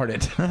not start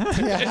it.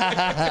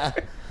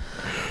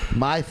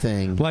 My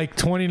thing. Like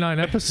 29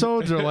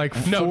 episodes or like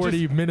No,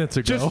 40 minutes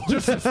ago?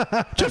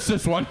 just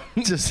this one.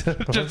 Just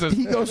Just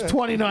He goes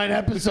 29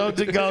 episodes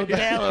ago.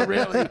 Taylor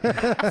really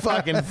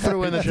fucking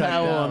threw in the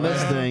towel on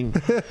this thing.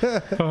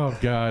 oh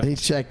god. He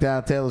checked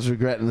out. Taylor's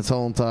regretting his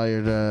whole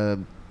entire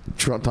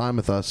time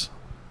with us.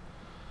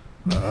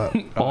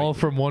 all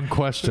from one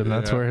question.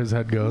 That's Yeah. where his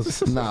head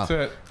goes. No, That's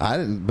it. I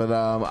didn't. But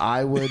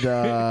I would.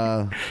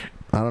 I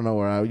don't know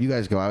where you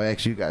guys go. I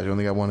asked you guys. You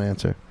only got one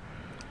answer.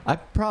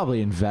 I'd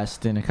probably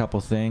invest in a couple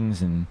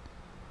things, and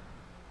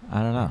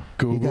I don't know.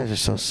 You guys are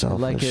so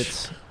selfish. Like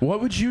it's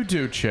What would you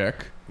do,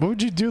 Chick? What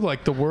would you do?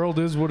 Like the world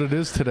is what it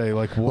is today.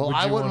 Like what Well, would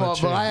you I wouldn't. want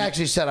to But I change?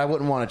 actually said I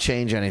wouldn't want to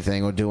change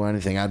anything or do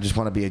anything. I just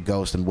want to be a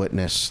ghost and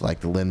witness, like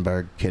the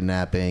Lindbergh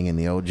kidnapping and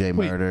the O.J.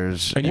 Wait,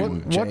 murders and and you-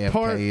 what JFK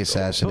part-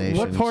 assassinations.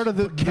 What part of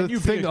the Can you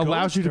be thing a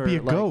allows you to ghost be a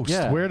or, like, ghost?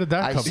 yeah. Where did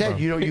that I come said,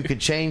 from? you can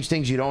change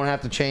things. You don't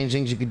have to change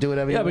things. You can do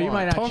whatever yeah, you but want. you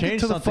might not Talking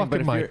change to the something.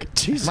 But fucking if you're, mic.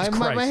 Jesus My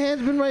Christ.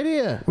 hand's been right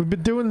here. We've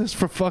been doing this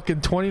for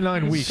fucking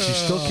 29 weeks. You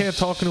still can't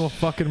talk into a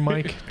fucking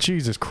mic?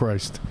 Jesus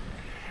Christ.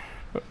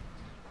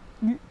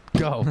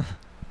 Go.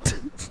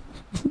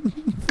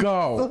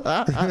 Go.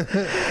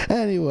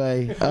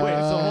 Anyway, wait,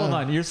 so hold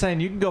on. You're saying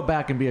you can go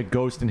back and be a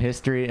ghost in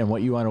history, and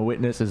what you want to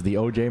witness is the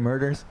O.J.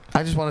 murders?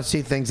 I just want to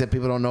see things that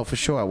people don't know for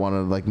sure. I want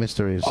to like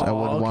mysteries. I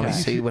would want to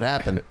okay. see what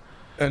happened.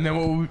 And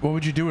then what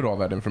would you do with all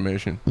that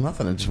information?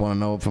 Nothing. I just want to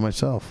know it for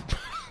myself.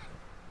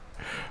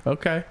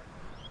 Okay.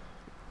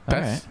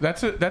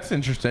 That's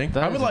interesting.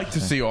 That I is would like to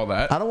interesting. see all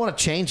that. I don't want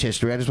to change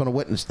history. I just want to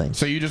witness things.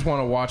 So you just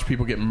want to watch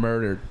people get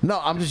murdered? No,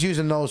 I'm just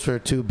using those for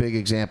two big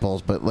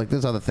examples. But like,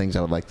 there's other things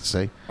I would like to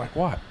see. Like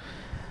what?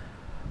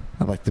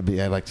 I'd like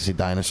to see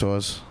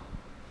dinosaurs.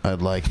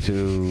 I'd like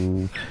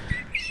to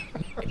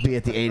be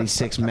at the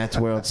 '86 Mets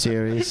World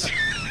Series.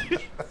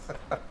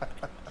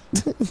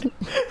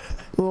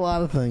 A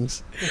lot of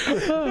things.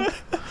 Okay.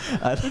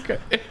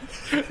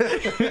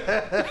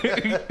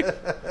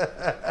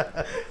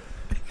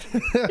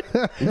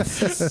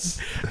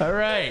 All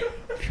right.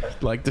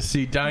 Like to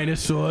see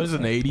dinosaurs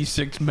and the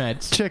 '86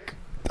 Mets. Chick,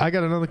 I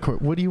got another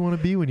quote. What do you want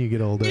to be when you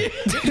get older? I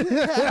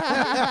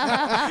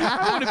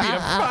want to be a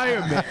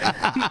fireman.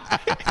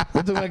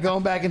 We're talking about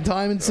going back in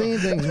time and seeing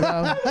things,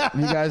 bro.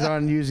 You guys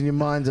aren't using your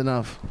minds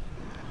enough.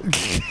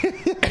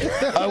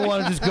 I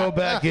want to just go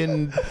back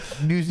and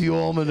use the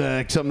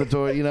almanac, something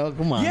to,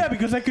 come on. Yeah,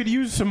 because I could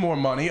use some more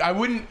money. I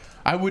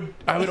would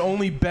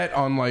only bet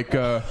on like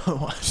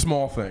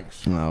small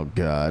things. Oh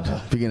God!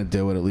 If you're gonna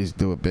do it, at least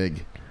do it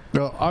big.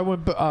 Well,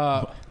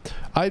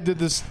 I did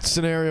this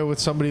scenario with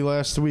somebody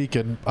last week,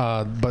 and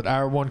but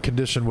our one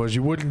condition was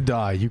you wouldn't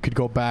die. You could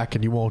go back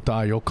and you won't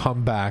die. You'll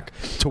come back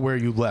to where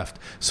you left.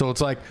 So it's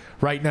like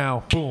right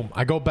now, boom,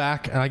 I go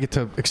back and I get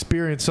to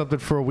experience something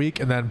for a week,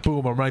 and then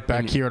boom, I'm right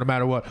back here no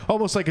matter what.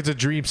 Almost like it's a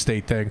dream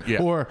state thing.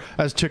 Yeah. Or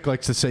as Chick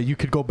likes to say, you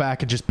could go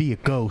back and just be a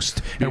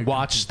ghost and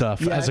watch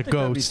stuff as a I think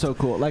that'd be ghost. so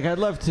cool. Like I'd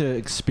love to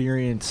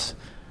experience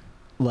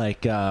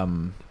like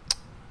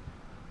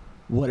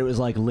what it was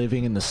like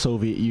living in the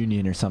Soviet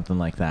Union or something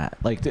like that.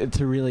 Like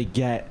to really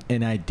get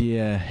an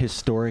idea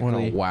historically.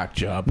 What a whack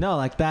job. No,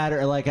 like that,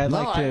 or like I'd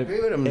No, like I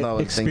agree with him, though,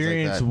 and things like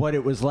experience that. what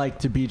it was like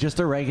to be just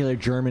a regular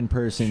German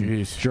person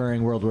Jeez.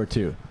 during World War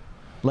II.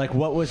 Like,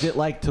 what was it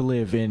like to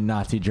live in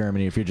Nazi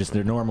Germany if you're just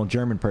a normal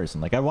German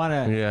person? Like, I want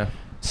to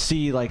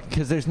see, like,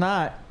 because there's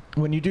not,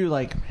 when you do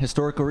like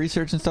historical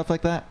research and stuff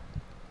like that,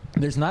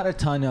 there's not a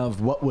ton of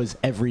what was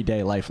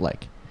everyday life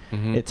like.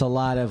 Mm-hmm. It's a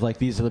lot of like,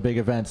 these are the big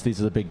events, these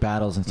are the big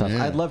battles and stuff.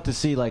 Yeah. I'd love to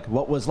see like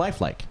what was life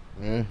like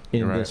in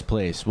You're this right.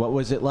 place. What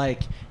was it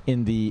like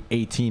in the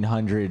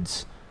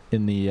 1800s,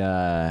 in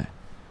the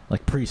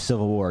like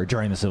pre-Civil War,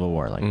 during the Civil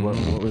War? Like what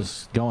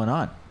was going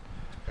on?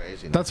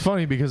 Crazy. That's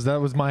funny because that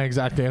was my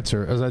exact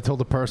answer. As I told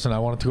the person, I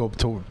wanted to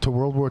go to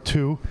World War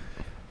II,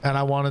 and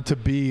I wanted to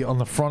be on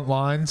the front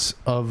lines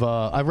of.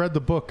 I read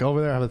the book over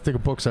there. I have a thick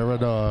of books. I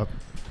read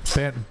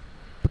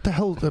what the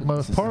hell? My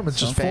apartment's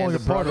just falling Band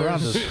of apart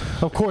around Brothers.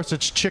 us. Of course,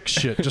 it's chick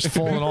shit just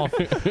falling off,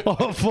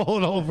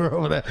 falling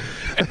over there.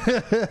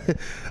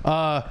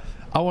 I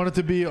wanted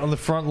to be on the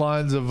front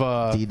lines of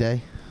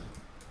D-Day.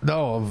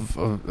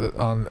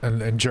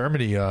 in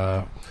Germany.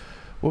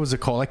 What was it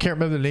called? I can't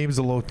remember the names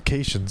of the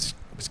locations.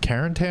 Was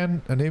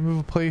Carentan a name of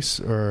a place,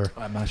 or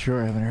I'm not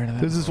sure. I haven't heard of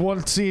that. there's this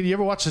one scene? You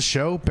ever watch the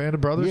show Band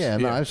of Brothers? Yeah,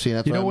 no, I've seen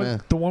that. You know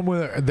what? The one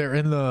where they're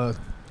in the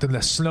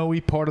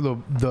snowy part of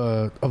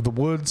the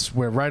woods,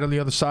 where right on the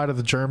other side of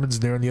the Germans,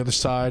 they're on the other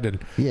side, and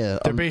Yeah,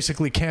 they're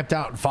basically camped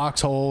out in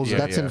foxholes. Yeah,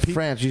 that's in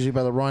France, usually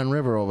by the Rhine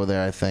River over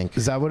there, I think.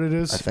 Is that what it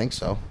is? I think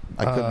so.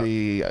 I could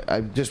be.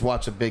 I just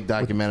watched a big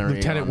documentary.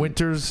 Lieutenant on-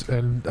 Winters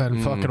and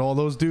fucking all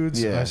those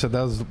dudes. Yeah. I said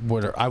that was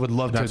what I would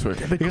love That's to,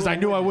 what- because I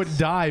knew I wouldn't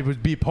die,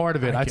 would be part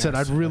of it. I said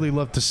guess, I'd really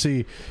love to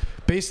see.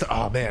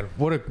 Oh man,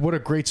 what a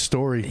great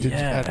story!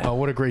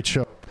 What a great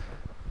show.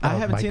 I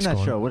haven't Mike's seen that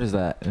going. show. What is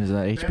that? Is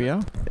that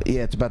HBO?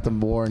 Yeah, it's about the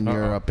war in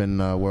Europe in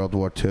World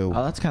War II.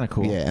 Oh, that's kind of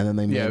cool. Yeah, and then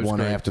they Yeah, it made was one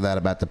great. after that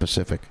about the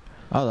Pacific.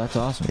 Oh, that's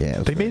awesome. Yeah, it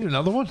was They great. made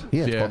another one.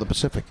 Yeah, it's Yeah. called the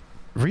Pacific.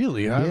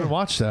 Really, I haven't Yeah.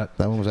 watched that.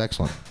 That one was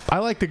excellent. I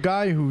like the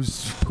guy who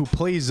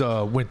plays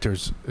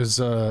Winters. It's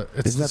Isn't the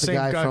that the same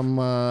guy from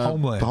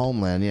Homeland?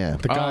 Homeland, yeah.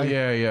 The guy. Oh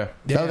yeah.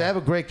 No, they have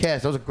a great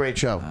cast. That was a great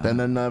show. And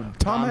then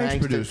Tom Hanks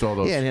produced all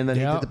those. Yeah, and then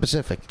he Yeah. did the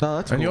Pacific. Oh,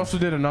 that's cool. And you also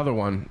did another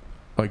one,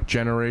 like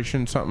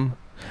Generation something.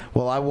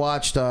 Well, I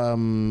watched. He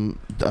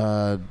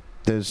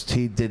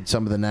did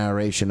some of the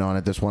narration on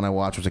it. This one I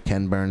watched was a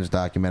Ken Burns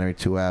documentary,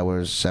 2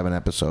 hours, 7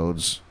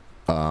 episodes,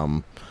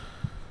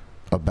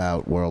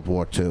 about World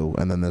War II.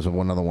 And then there's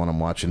one other one I'm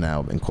watching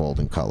now called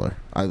In Color.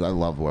 I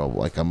love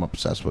I'm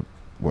obsessed with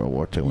World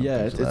War II. And yeah,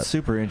 things it's like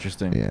super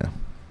interesting. that. Yeah.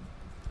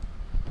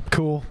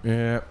 Cool,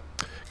 Yeah.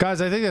 guys.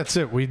 I think that's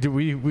it. We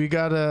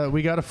got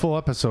a full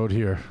episode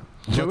here.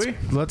 Do we?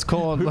 Let's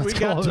call it. Let's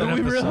call it. do an we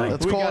episode. really?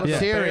 Let's call it a Bare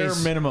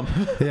series. minimum.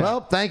 Yeah. Well,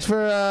 thanks for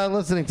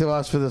listening to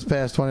us for this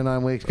past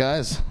 29 weeks,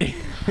 guys.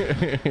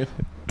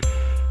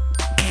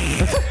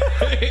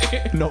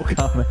 No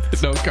comment.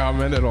 No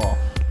comment at all.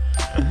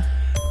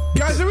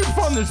 Guys, it was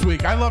fun this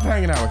week. I love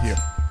hanging out with you.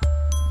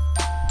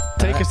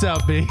 Take us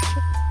out, B.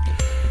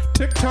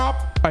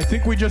 TikTok, I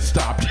think we just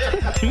stopped.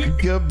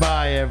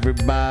 Goodbye,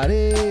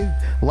 everybody.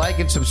 Like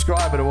and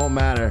subscribe, but it won't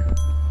matter. All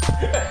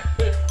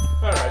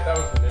right, that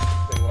was an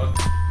interesting one.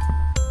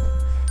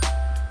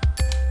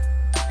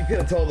 You could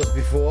have told us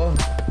before.